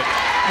save, but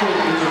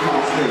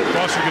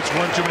Foster gets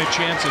one too many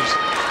chances.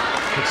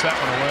 Puts that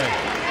one away.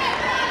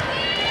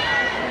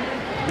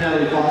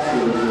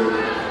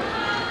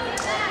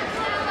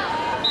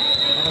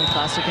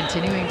 Foster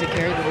continuing to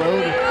carry the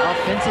load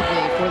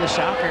offensively for the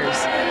Shockers.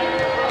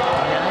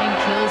 9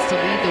 kills to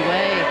lead the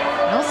way.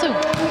 And also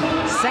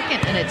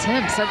second in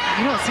attempts.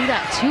 You don't see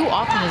that too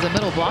often as a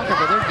middle blocker,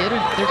 but they're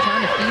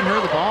trying to feed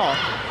her the ball.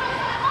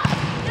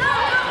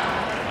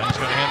 He's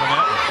going to handle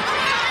that.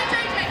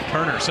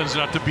 Turner sends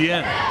it out to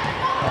Bien.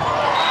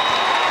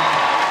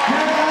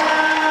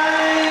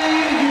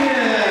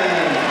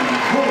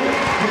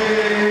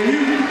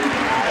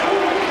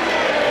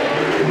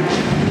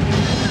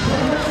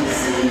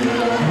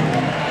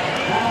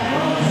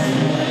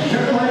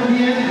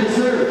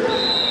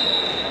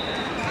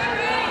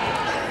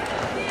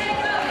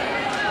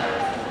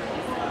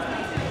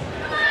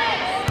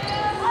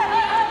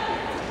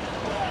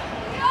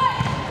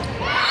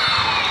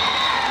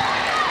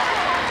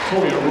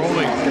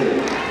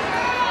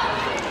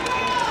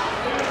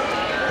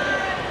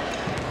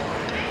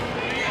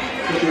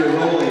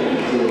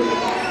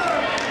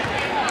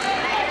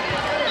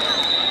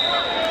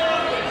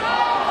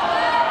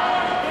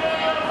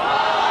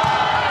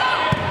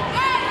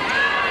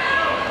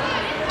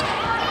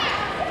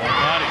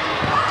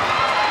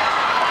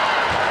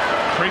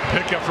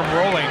 Pickup from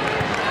Rolling.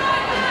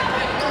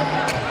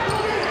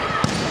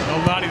 No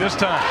Naughty this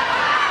time.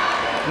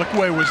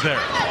 Lookway was there.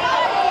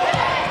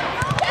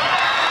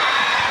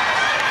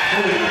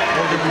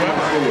 Morgan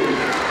Weber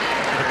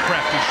with a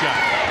crafty shot.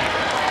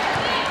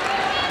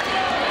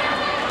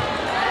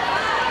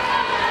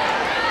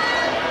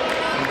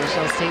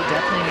 Wichita State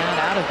definitely not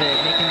out of it,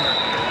 making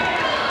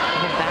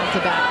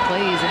back-to-back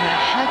plays, and a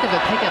heck of a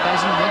pickup,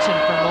 as you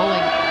mentioned, from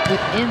Rolling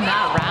within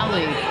that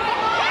rally.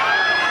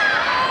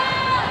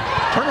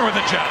 Turner with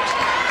a joust.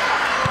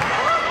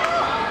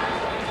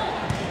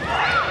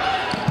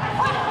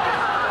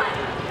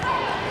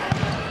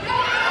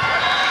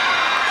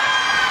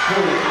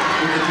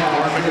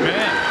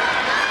 McMahon.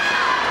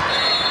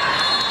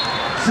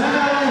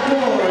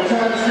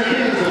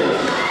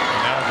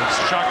 Now the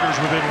Shockers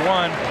within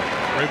 1.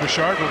 Ray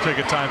Bouchard will take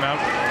a timeout.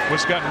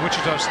 What's gotten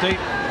Wichita State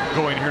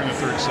going here in the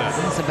third set?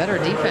 It's a better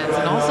defense,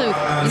 and also,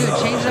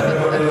 changed up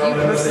a few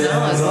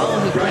personnel as well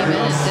who came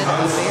in and did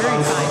a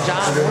very fine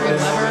job. Morgan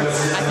Weber,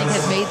 I think,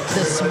 has made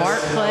the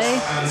smart play,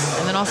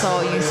 and then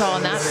also you saw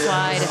on that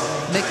slide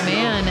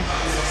McMahon.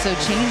 So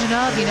changing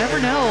up, you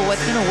never know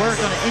what's going to work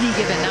on any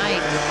given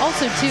night.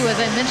 Also, too, as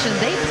I mentioned,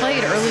 they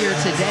played earlier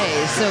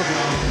today, so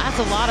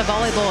that's a lot of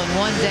volleyball in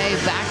one day,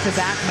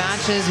 back-to-back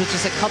matches with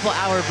just a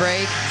couple-hour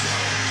break.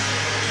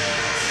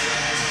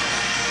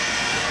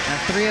 A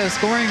 3-0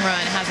 scoring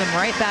run has them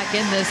right back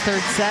in this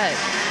third set.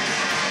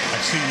 I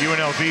see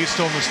UNLV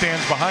still in the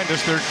stands behind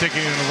us. They're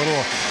taking in a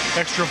little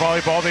extra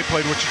volleyball. They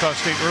played Wichita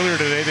State earlier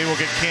today. They will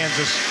get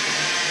Kansas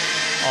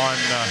on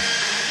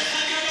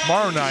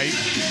tomorrow night.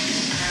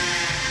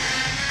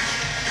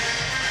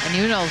 And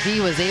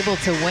UNLV was able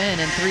to win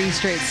in 3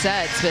 straight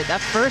sets, but that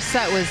first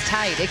set was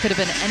tight. It could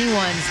have been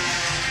anyone's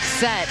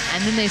set,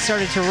 and then they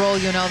started to roll.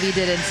 UNLV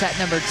did in set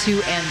number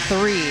 2 and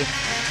 3.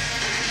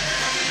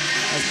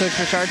 As Coach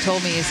Richard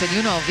told me, he said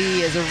UNLV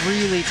is a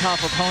really tough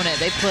opponent.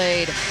 They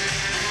played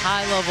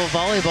high-level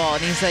volleyball,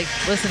 and he's like,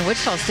 listen,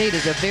 Wichita State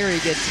is a very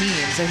good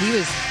team. So he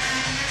was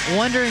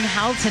wondering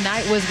how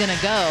tonight was going to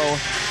go.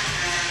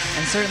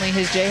 And certainly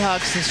his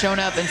Jayhawks have shown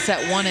up in set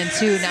 1 and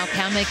 2. Now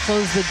can they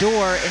close the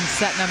door in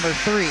set number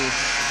 3?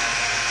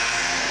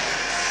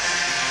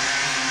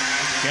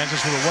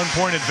 Kansas with a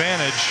 1-point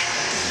advantage.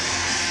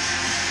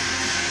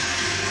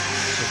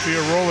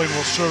 Sophia Rolling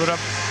will serve it up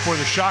for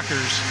the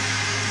Shockers.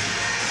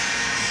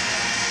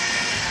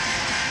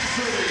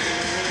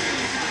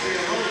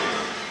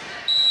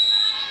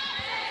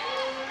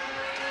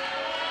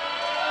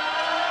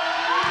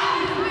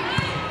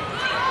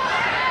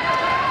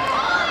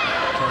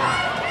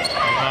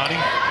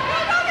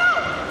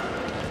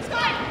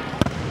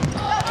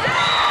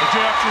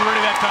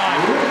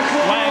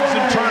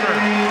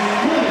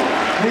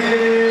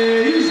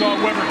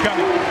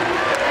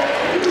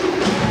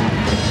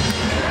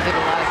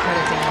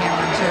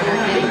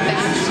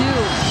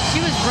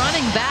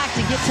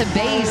 To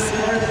base,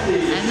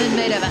 and then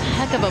made a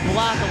heck of a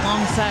block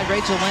alongside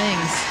Rachel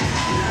Langs.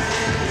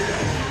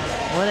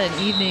 What an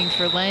evening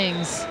for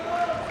Langs,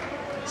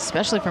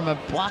 especially from a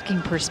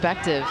blocking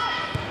perspective.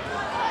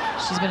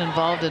 She's been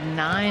involved in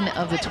 9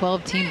 of the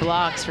 12 team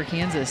blocks for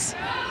Kansas.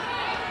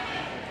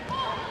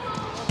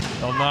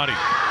 El Nadi.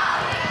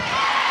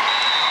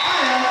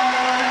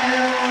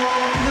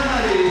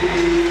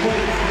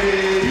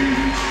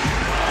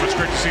 It's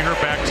great to see her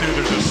back too.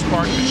 There's a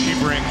spark that she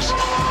brings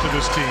to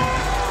this team.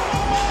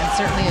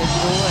 Certainly a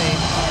joy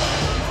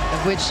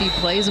of which she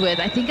plays with.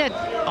 I think that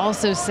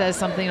also says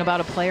something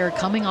about a player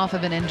coming off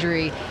of an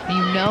injury, and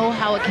you know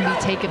how it can be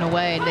taken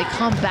away, and they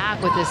come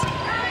back with this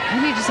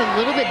maybe just a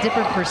little bit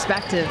different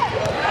perspective.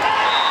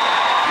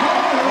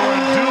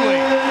 Dooley.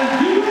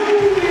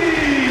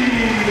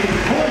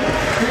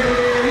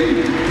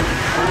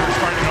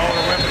 Finding all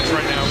her weapons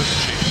right now,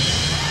 isn't she?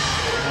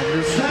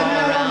 Moving the ball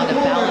around, a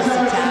balanced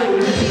attack can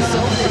be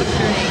so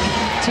frustrating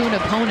to an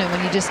opponent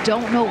when you just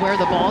don't know where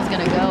the ball's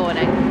going to go. And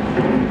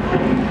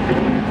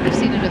I've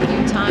seen it a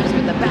few times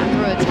with the back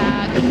row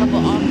attack, a couple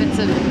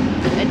offensive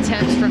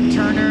attempts from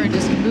Turner, and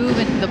just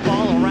moving the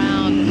ball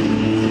around.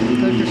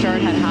 Coach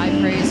Richard had high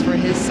praise for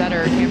his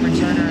setter, Cameron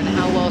Turner, and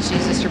how well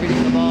she's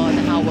distributing the ball and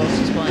how well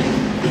she's playing.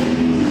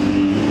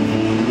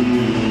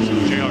 So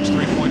the Jayhawks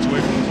 3 points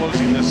away from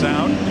closing this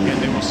out. Again,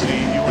 they will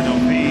see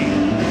UNLV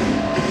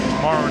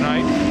tomorrow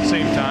night,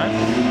 same time,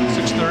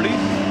 6:30.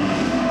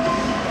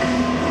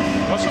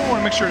 Also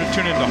want to make sure to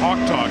tune in to Hawk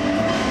Talk,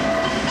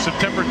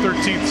 September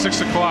 13th,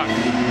 6 o'clock.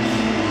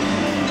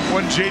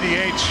 One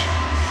JDH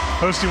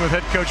hosting with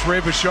head coach Ray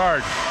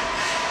Bouchard.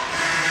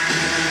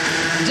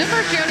 Jim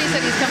Marchione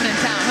said he's coming in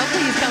town.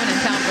 Hopefully he's coming in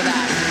town for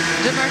that.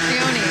 Jim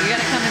Marchione, you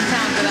got to come in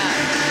town for that.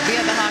 Be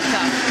at the Hawk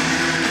Talk.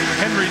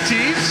 Henry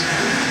Teves,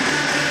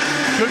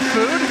 good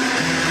food, a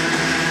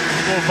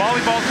little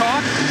volleyball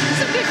talk.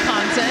 Some good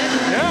content.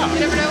 Yeah.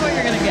 You never know what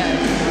you're going to get.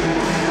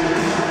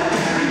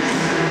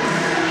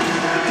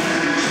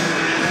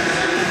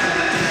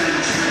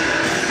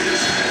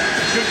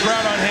 Good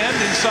crowd on hand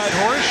inside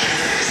Horish.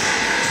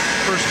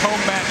 First home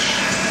match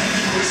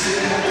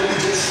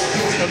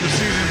of the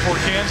season for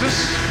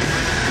Kansas.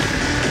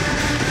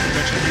 I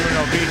mentioned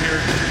UNLV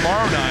here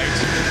tomorrow night.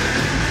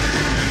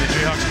 And the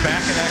Jayhawks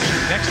back in action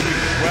next week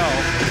as well.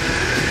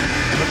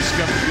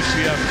 Lipscomb,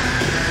 UCF,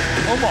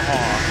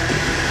 Omaha.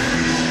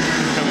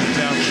 Coming to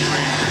town for 3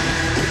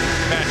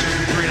 matches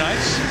in 3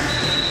 nights.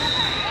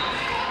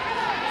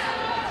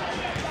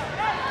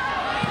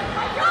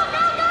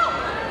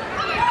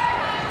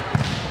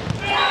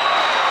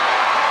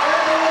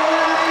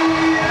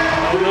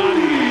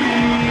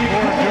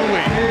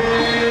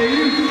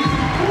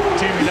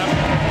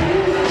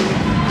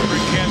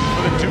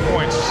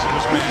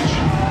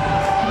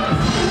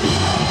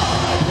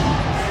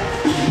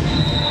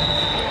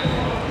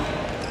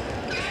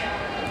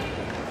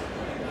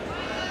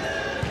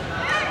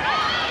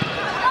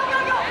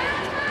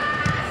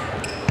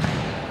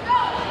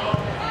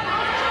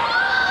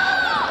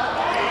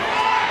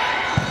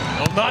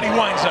 Nadi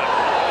winds up.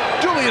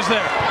 Dooley is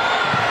there.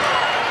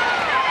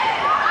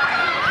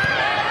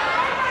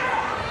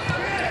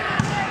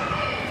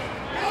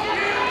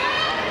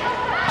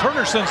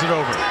 Turner sends it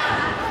over.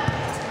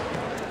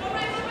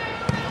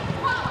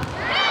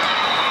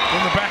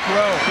 In the back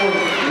row.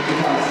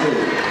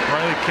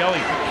 Riley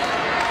Kelly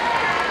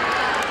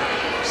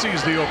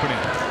sees the opening.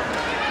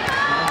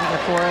 The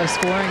 4-0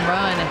 scoring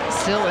run,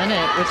 still in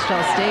it.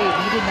 Wichita State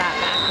needed that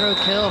back row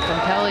kill from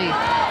Kelly.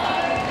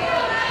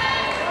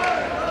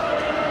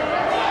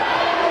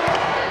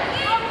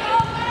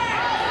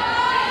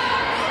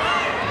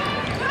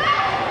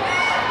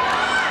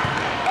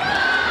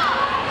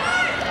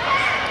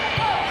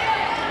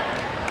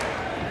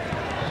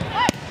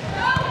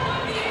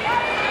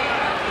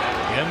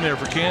 There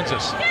for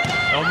Kansas.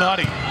 El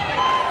Nadi.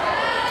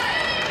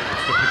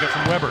 Good pick up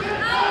from Weber.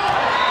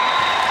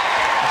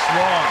 It's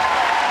long.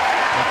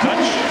 No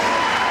touch.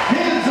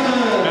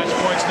 Match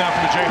points now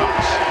for the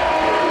Jayhawks.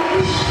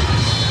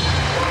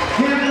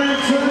 Cameron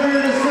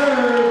Turner to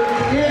serve.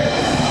 It's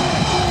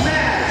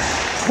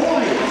match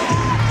point.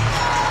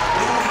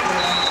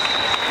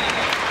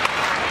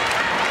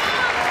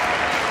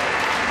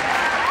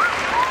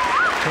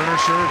 Turner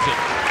serves it.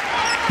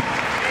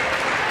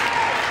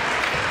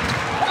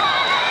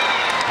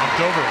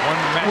 Over. One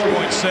match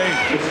point save.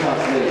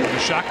 The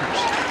Shockers.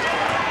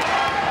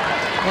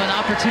 One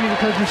opportunity,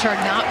 Coach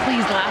Bouchard not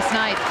pleased last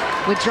night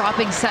with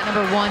dropping set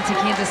number 1 to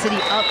Kansas City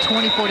up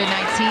 24-19.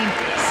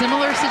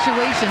 Similar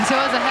situation. So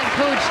as a head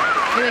coach,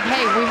 you're like,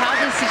 hey, we have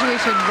this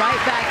situation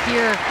right back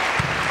here.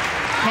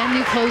 Can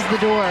you close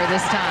the door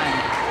this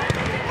time?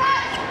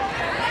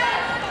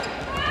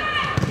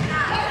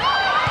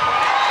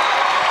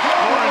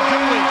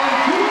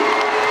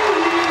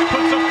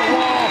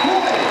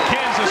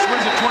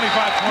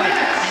 And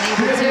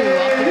able to,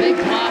 off the big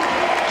block.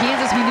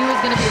 Kansas, we knew was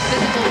going to be a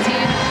physical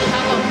team.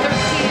 How about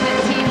 13